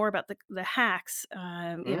lot more about the hacks,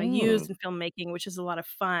 Mm, used in filmmaking, which is a lot of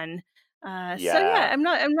fun. So yeah, yeah.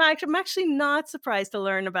 I'm actually not surprised to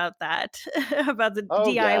learn about that, about the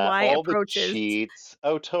Oh, yeah. DIY All the approaches. cheats.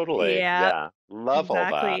 Oh, totally. Yeah, Yeah. Love all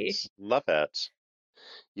that. exactly. Love it.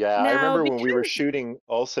 Yeah, I Now remember when we were because shooting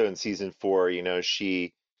also in season 4,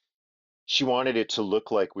 she wanted it to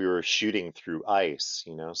look like we were shooting through ice.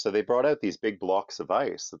 So they brought out these big blocks of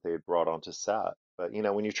ice that they had brought onto set. But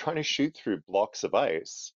when you're trying to shoot through blocks of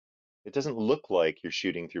ice, it doesn't look like you're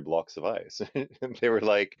shooting through blocks of ice. And they were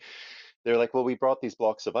like, well, we brought these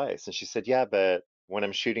blocks of ice. And she said, yeah, but when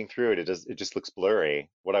I'm shooting through it, it just looks blurry.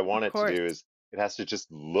 What I want of it to course. do is it has to just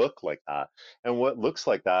look like that. And what looks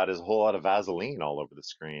like that is a whole lot of Vaseline all over the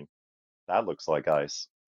screen. That looks like ice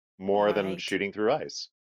more than Right. shooting through ice,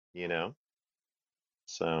 you know?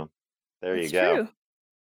 So there you It's go.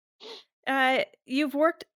 true. You've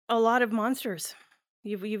worked a lot of monsters. I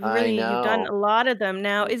You've done a know. lot of them.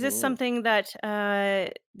 Now, is this Hmm. something that,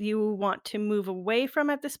 you want to move away from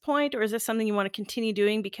at this point, or is this something you wanna continue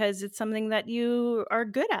doing because it's something that you are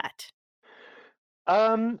good at?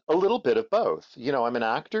 A little bit of both. I'm an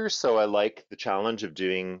actor, so I like the challenge of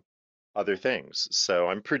doing other things. So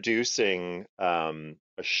I'm producing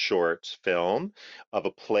a short film of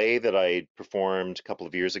a play that I performed a couple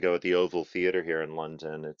of years ago at the Oval Theatre here in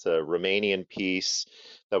London. It's a Romanian piece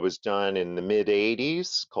that was done in the mid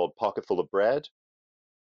 80s called Pocketful of Bread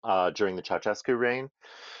during the Ceausescu reign.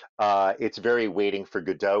 It's very Waiting for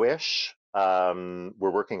Godot-ish. We're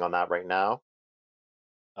working on that right now.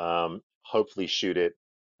 Hopefully shoot it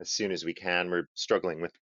as soon as we can. We're struggling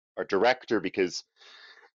with our director because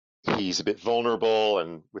he's a bit vulnerable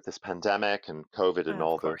and with this pandemic and COVID and Of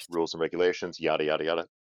all the course. rules and regulations, yada yada yada.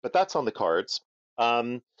 But that's on the cards.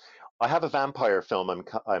 Um, I have a vampire film I'm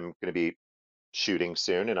going to be shooting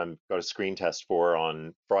soon, and I'm got a screen test for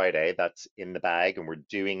on Friday. That's in the bag, and we're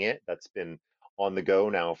doing it. That's been on the go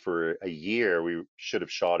now for a year. We should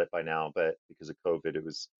have shot it by now, but because of COVID, it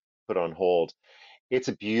was put on hold. It's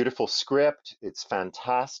a beautiful script. It's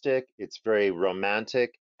fantastic. It's very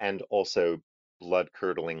romantic and also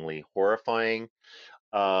blood-curdlingly horrifying.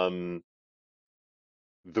 Um,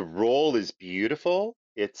 the role is beautiful.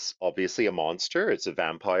 It's obviously a monster. It's a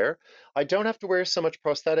vampire. I don't have to wear so much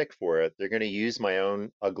prosthetic for it. They're going to use my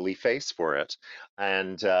own ugly face for it.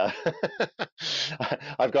 And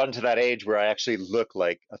I've gotten to that age where I actually look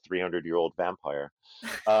like a 300-year-old vampire.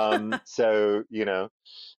 So,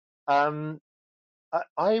 um,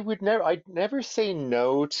 I'd never say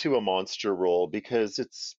no to a monster role because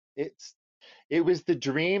it was the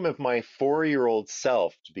dream of my 4-year-old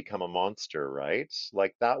self to become a monster, right?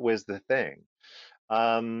 Like that was the thing.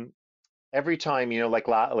 Um, every time, like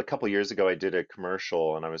a couple years ago, I did a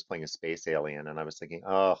commercial and I was playing a space alien, and I was thinking,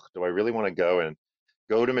 oh, do I really want to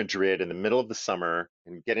go to Madrid in the middle of the summer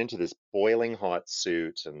and get into this boiling hot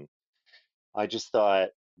suit? And I just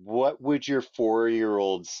thought, what would your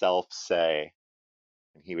 4-year-old self say?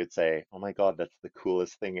 And he would say, "Oh my God, that's the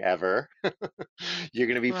coolest thing ever. You're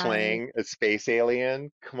going to be Right. playing a space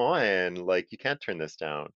alien? Come on, like you can't turn this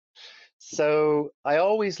down." So I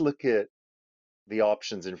always look at the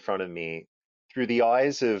options in front of me through the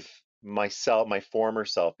eyes of myself, my former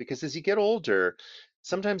self, because as you get older,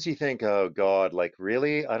 sometimes you think, "Oh God, like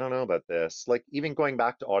really? I don't know about this." Like even going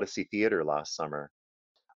back to Odyssey Theater last summer,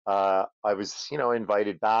 I was,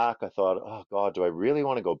 invited back. I thought, "Oh God, do I really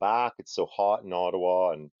want to go back? It's so hot in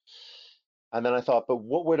Ottawa." And then I thought, but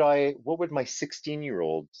what would my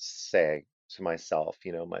 16-year-old say to myself?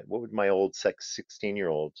 What would my old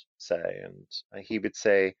 16-year-old say? And he would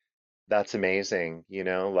say, that's amazing.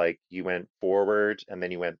 Like you went forward and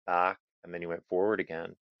then you went back and then you went forward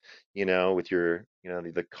again, with your,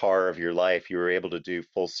 the car of your life, you were able to do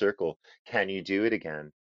full circle. Can you do it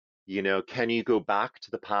again? Can you go back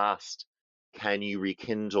to the past? Can you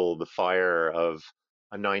rekindle the fire of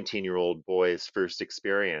a 19-year-old boy's first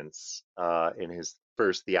experience in his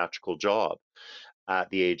first theatrical job at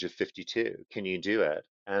the age of 52. Can you do it?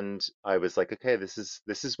 And I was like, okay, this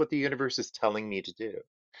is what the universe is telling me to do.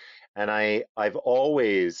 And I've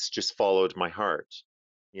always just followed my heart.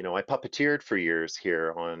 I puppeteered for years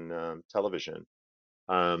here on television,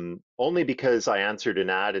 only because I answered an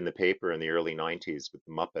ad in the paper in the early 90s with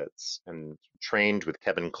the Muppets and trained with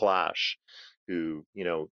Kevin Clash, who,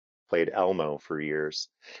 played Elmo for years.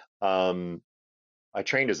 Um, I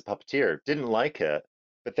trained as a puppeteer, didn't like it,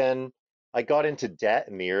 but then I got into debt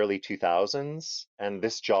in the early 2000s, and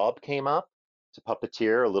this job came up to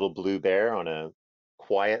puppeteer a little blue bear on a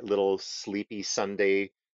quiet little sleepy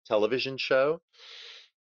Sunday television show.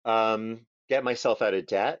 Get myself out of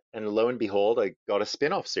debt, and lo and behold, I got a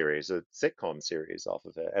spin-off series, a sitcom series off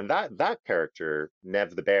of it. And that character,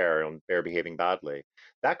 Nev the Bear on Bear Behaving Badly,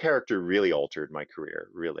 that character really altered my career,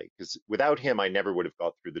 really, because without him, I never would have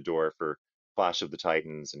got through the door for Clash of the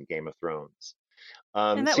Titans and Game of Thrones.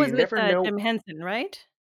 And that So was you with, never know. Jim Henson, right?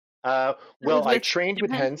 That Well, was I with trained Jim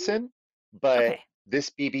with Henson? Henson, but Okay. this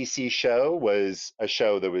BBC show was a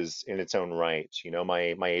show that was in its own right.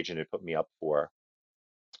 My agent had put me up for.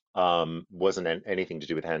 Wasn't anything to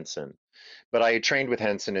do with Henson. But I had trained with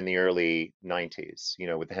Henson in the early 90s,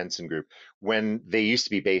 with the Henson Group, when they used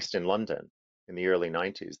to be based in London in the early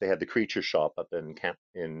 90s. They had the Creature Shop up in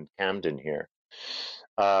Camden here.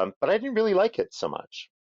 But I didn't really like it so much,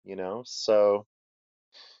 so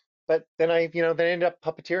but then then I ended up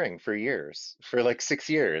puppeteering for years, for like 6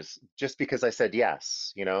 years, just because I said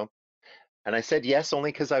yes. And I said yes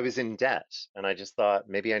only because I was in debt. And I just thought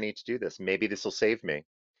maybe I need to do this. Maybe this will save me.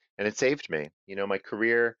 And it saved me. My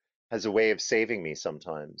career has a way of saving me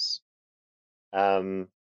sometimes. Um,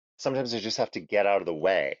 Sometimes I just have to get out of the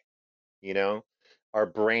way, you know? Our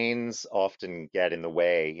brains often get in the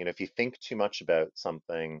way. If you think too much about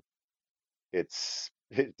something,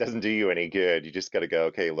 it doesn't do you any good. You just got to go,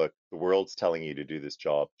 okay, look, the world's telling you to do this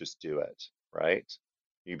job, just do it, right?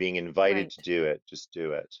 You're being invited to Right. do it, just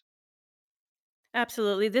do it.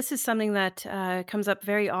 Absolutely. This is something that comes up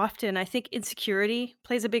very often. I think insecurity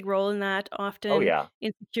plays a big role in that Oh often. yeah.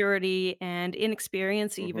 Insecurity and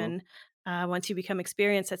inexperience, Hmm. even once you become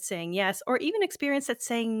experienced at saying yes, or even experienced at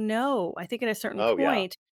saying no. I think at a certain Oh yeah.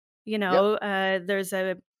 point, Yep. there's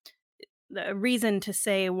a reason to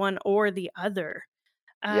say one or the other.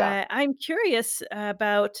 Yeah. I'm curious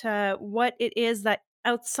about what it is that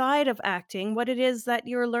outside of acting, what it is that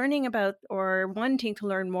you're learning about or wanting to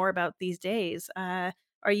learn more about these days.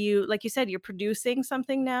 Are you, like you said, you're producing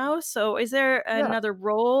something now? So, is there Yeah. another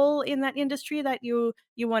role in that industry that you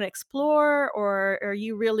want to explore, or are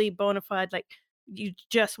you really bona fide, like you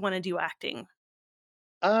just want to do acting?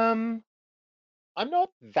 Um, I'm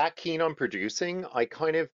not that keen on producing. I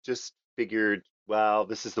kind of just figured, well,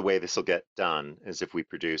 this is the way this will get done, as if we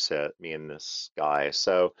produce it, me and this guy.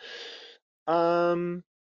 So, um,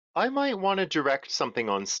 I might want to direct something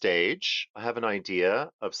on stage. I have an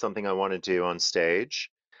idea of something I want to do on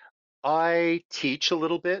stage. I teach a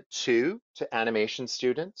little bit too to animation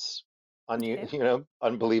students, Okay.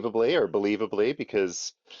 unbelievably or believably,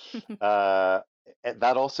 because uh,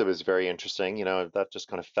 that also is very interesting. That just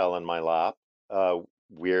kind of fell in my lap,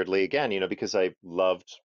 weirdly again, because I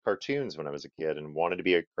loved cartoons when I was a kid and wanted to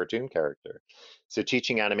be a cartoon character. So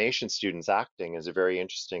teaching animation students acting is a very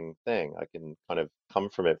interesting thing. I can kind of come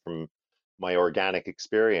from it from my organic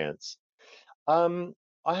experience. Um,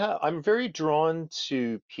 I'm very drawn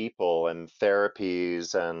to people and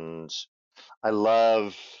therapies, and I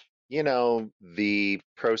love, the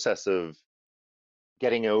process of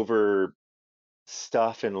getting over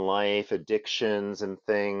stuff in life, addictions and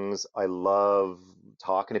things. I love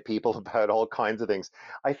talking to people about all kinds of things.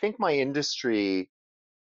 I think my industry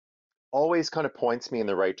always kind of points me in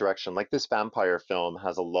the right direction. Like this vampire film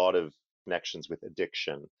has a lot of connections with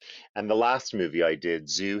addiction. And the last movie I did,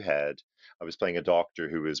 Zoo Head, I was playing a doctor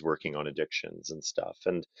who was working on addictions and stuff.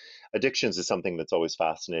 And addictions is something that's always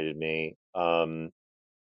fascinated me.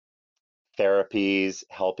 Therapies,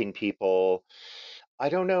 helping people. I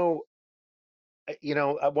don't know.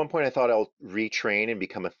 At one point I thought I'll retrain and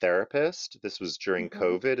become a therapist. This was during Mhm.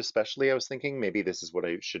 COVID, especially. I was thinking maybe this is what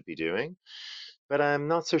I should be doing. But I'm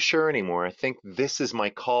not so sure anymore. I think this is my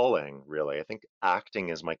calling, really. I think acting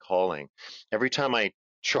is my calling. Every time I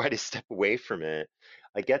try to step away from it,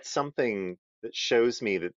 I get something that shows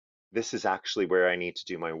me that this is actually where I need to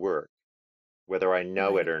do my work, whether I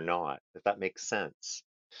know it Right. or not, if that makes sense.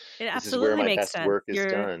 It This is where absolutely my makes best sense. work is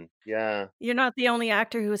done. Yeah. You're not the only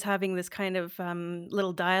actor who's having this kind of,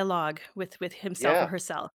 little dialogue with himself or Yeah.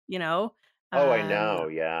 herself, you know? Oh, I Um, know.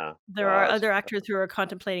 Yeah. there are God. other actors who are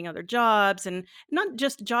contemplating other jobs, and not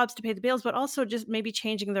just jobs to pay the bills, but also just maybe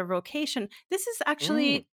changing their vocation. This is Mm,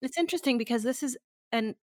 actually it's interesting because this is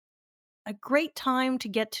an a great time to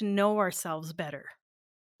get to know ourselves better.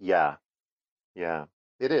 yeah. Yeah.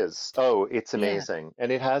 It is. Oh, it's Yeah. amazing.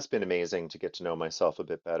 And it has been amazing to get to know myself a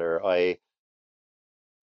bit better.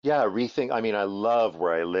 Yeah, rethink. I mean, I love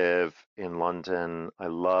where I live in London. I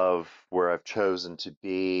love where I've chosen to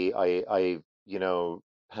be. The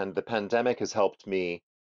pandemic has helped me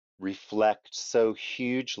reflect so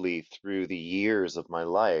hugely through the years of my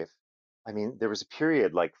life. I mean, there was a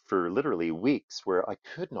period like for literally weeks where I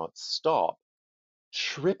could not stop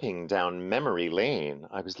tripping down memory lane.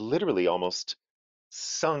 I was literally almost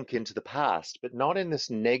sunk into the past, but not in this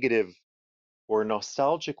negative or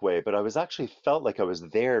nostalgic way, but I was actually felt like I was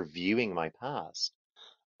there viewing my past.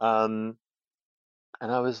 Um,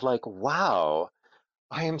 and I was like, wow,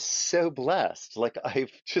 I am so blessed. Like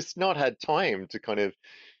I've just not had time to kind of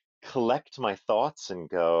collect my thoughts and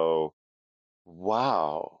go,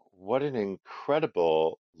 wow, what an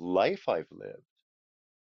incredible life I've lived.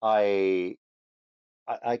 I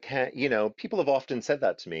I can't, people have often said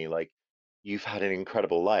that to me, like, you've had an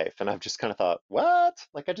incredible life. And I've just kind of thought, what?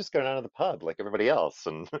 Like, I just go down to the pub like everybody else,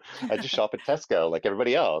 and I just shop at Tesco like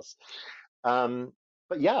everybody else. Um,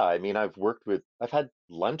 but yeah, I mean, I've had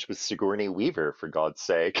lunch with Sigourney Weaver, for God's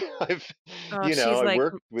sake. Oh, she's I like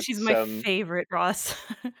worked with she's my some, favorite, Ross.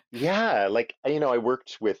 yeah, like, I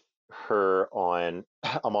worked with her on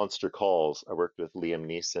A Monster Calls. I worked with Liam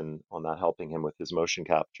Neeson on that, helping him with his motion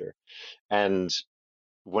capture. And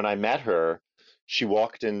when I met her, she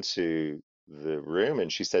walked into the room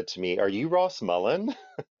and she said to me, "Are you Ross Mullen?"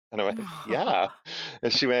 And I went, "Yeah."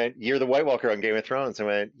 And she went, "You're the White Walker on Game of Thrones." I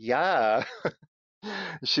went, "Yeah."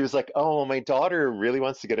 She was like, "Oh, my daughter really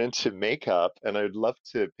wants to get into makeup and I'd love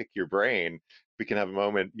to pick your brain. We can have a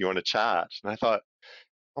moment. You want to chat?" And I thought,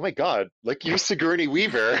 "Oh my God, like you're Sigourney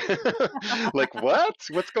Weaver." Like, what?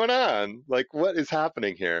 What's going on? Like, what is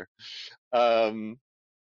happening here? Um,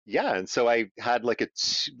 yeah, and so I had like a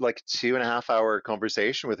 2.5 hour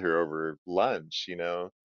conversation with her over lunch.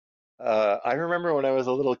 I remember when I was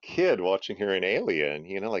a little kid watching her in Alien,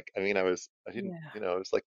 like, I mean, I didn't, Yeah. I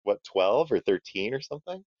was like, what, 12 or 13 or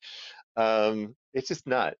something? It's just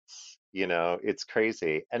nuts, it's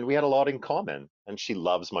crazy. And we had a lot in common. And she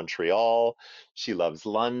loves Montreal, she loves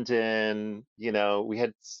London,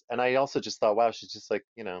 and I also just thought, wow, she's just like,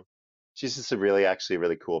 she's just a really, actually a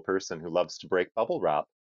really cool person who loves to break bubble wrap,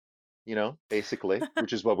 basically,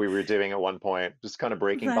 which is what we were doing at one point, just kind of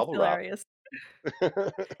breaking That's bubble wrap. hilarious.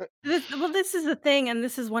 This is the thing, and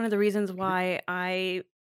this is one of the reasons why I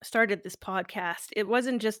started this podcast. It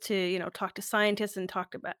wasn't just to, talk to scientists and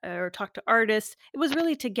talk about or talk to artists. It was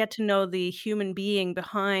really to get to know the human being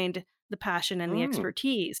behind the passion and the Mm,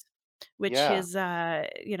 expertise, which yeah. is,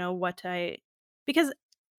 what I because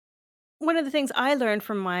one of the things I learned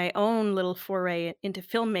from my own little foray into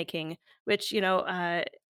filmmaking, which,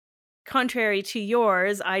 contrary to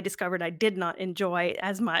yours, I discovered I did not enjoy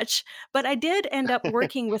as much, but I did end up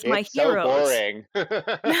working with my It's so heroes. boring.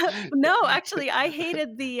 No, actually, I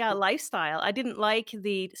hated the, lifestyle. I didn't like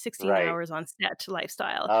the 16 Right. hours on set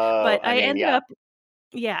lifestyle, Oh, but I I mean, ended yeah, up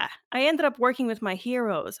yeah, I ended up working with my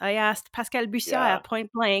heroes. I asked Pascale yeah, Bussière point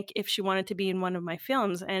blank if she wanted to be in one of my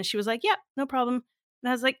films, and she was like, "Yeah, no problem." And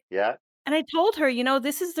I was like, yeah. and I told her,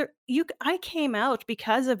 "This is the you I came out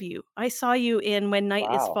because of you. I saw you in When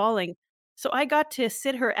Night is Wow. Falling." So I got to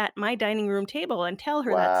sit her at my dining room table and tell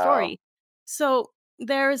her that Wow. story. So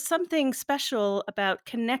there's something special about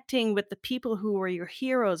connecting with the people who were your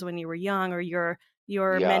heroes when you were young, or your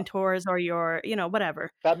Yeah. mentors, or your, whatever.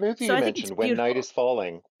 That movie So you I think it's mentioned, When Night beautiful. is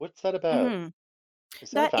Falling, what's that about? Mhm.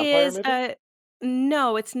 Is that a That vampire is, movie?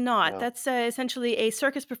 no, it's not. No. That's, essentially a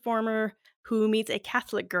circus performer who meets a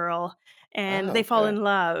Catholic girl, and Oh, they fall okay. in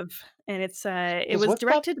love, and it Because was what's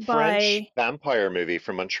that directed French by vampire movie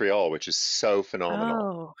from Montreal, which is so phenomenal?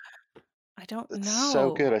 oh, I don't It's so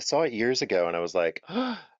know. good. I saw it years ago and I was like,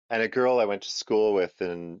 and a girl I went to school with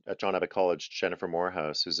at John Abbott College, Jennifer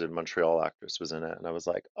Morehouse, who's a Montreal actress, was in it. And I was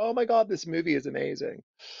like, oh my God, this movie is amazing.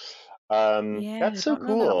 Yeah, That's I so don't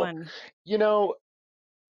know that cool. one. You know,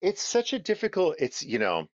 it's such a difficult, I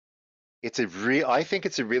think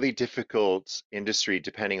it's a really difficult industry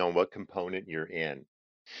depending on what component you're in.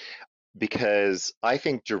 Because I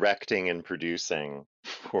think directing and producing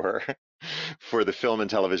for for the film and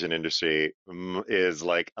television industry is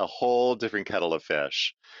like a whole different kettle of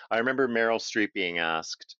fish. I remember Meryl Streep being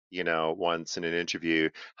asked, once in an interview,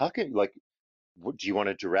 how can like do you want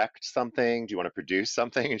to direct something? Do you want to produce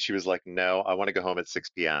something? And she was like, "No, I want to go home at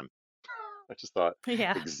 6 p.m." I just thought,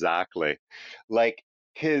 Yeah. exactly. Like,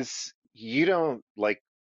 because you don't like,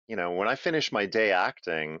 when I finish my day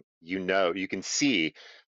acting, you can see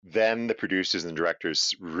then the producers and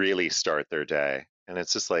directors really start their day. And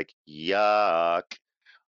it's just like, yuck,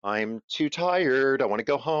 I'm too tired. I want to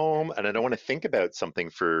go home and I don't want to think about something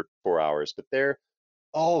for 4 hours, but they're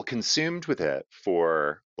all consumed with it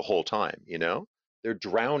for the whole time, you know? They're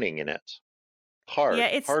drowning in it. Yeah, Hard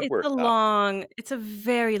it's work a that. long it's a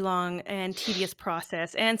very long and tedious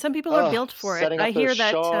process, and some people are Oh, built for it. setting I up those hear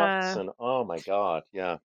that, shots and oh my God,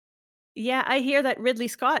 yeah. yeah, I hear that Ridley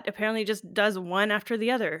Scott apparently just does one after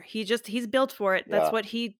the other. He's built for it. That's Yeah. what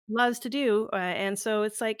he loves to do, and so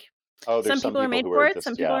it's like Oh, there's some some people are people made who for are it,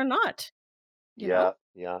 some just, people yeah. are not, you know?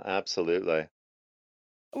 Yeah, yeah, absolutely.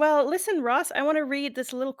 Well, listen, Ross, I wanna read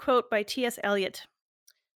this little quote by T.S. Eliot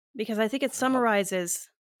because I think it Oh, summarizes,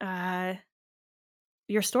 uh,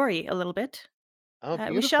 your story a little bit. oh,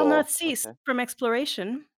 We shall not beautiful. cease Okay. from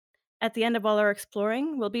exploration. At the end of all our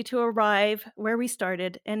exploring will be to arrive where we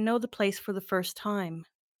started and know the place for the first time,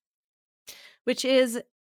 which is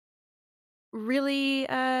really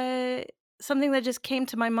something that just came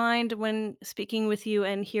to my mind when speaking with you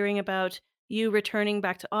and hearing about you returning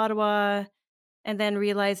back to Ottawa and then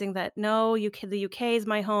realizing that no, the UK is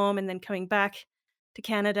my home, and then coming back to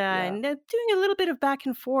Canada Yeah. and doing a little bit of back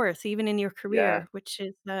and forth, even in your Yeah. career, which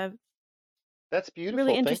is That's really beautiful.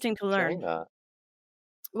 Thank you interesting to for sharing learn. that.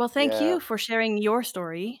 Well, thank Yeah. you for sharing your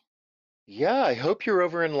story. Yeah, I hope you're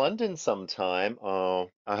over in London sometime. Oh,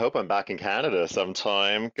 I hope I'm back in Canada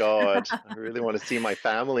sometime. God, I really want to see my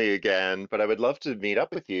family again, but I would love to meet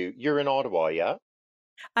up with you. You're in Ottawa, yeah?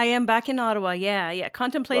 I am back in Ottawa. Yeah, yeah,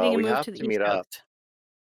 contemplating Well, a we move have to the to East meet up. Coast.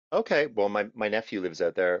 Okay, well, my nephew lives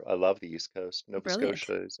out there. I love the East Coast. Nova Brilliant.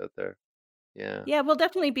 Scotia is out there. Yeah. Yeah, we'll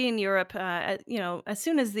definitely be in Europe. As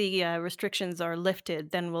soon as the restrictions are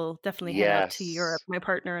lifted, then we'll definitely head out to Europe, Yes. my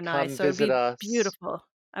partner and I. Come So it'd visit be us. beautiful.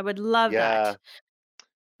 I would love that.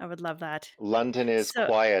 Yeah. I would love that. London is So,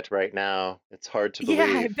 quiet right now. It's hard to yeah, I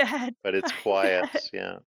believe, bet. but it's I quiet. bet.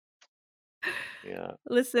 Yeah. Yeah.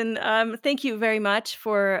 Listen, thank you very much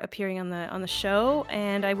for appearing on the show,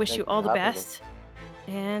 and I wish you Thank you all for the having me. best.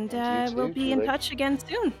 And And you we'll too, be in Julie. touch again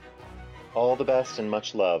soon. All the best and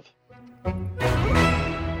much love.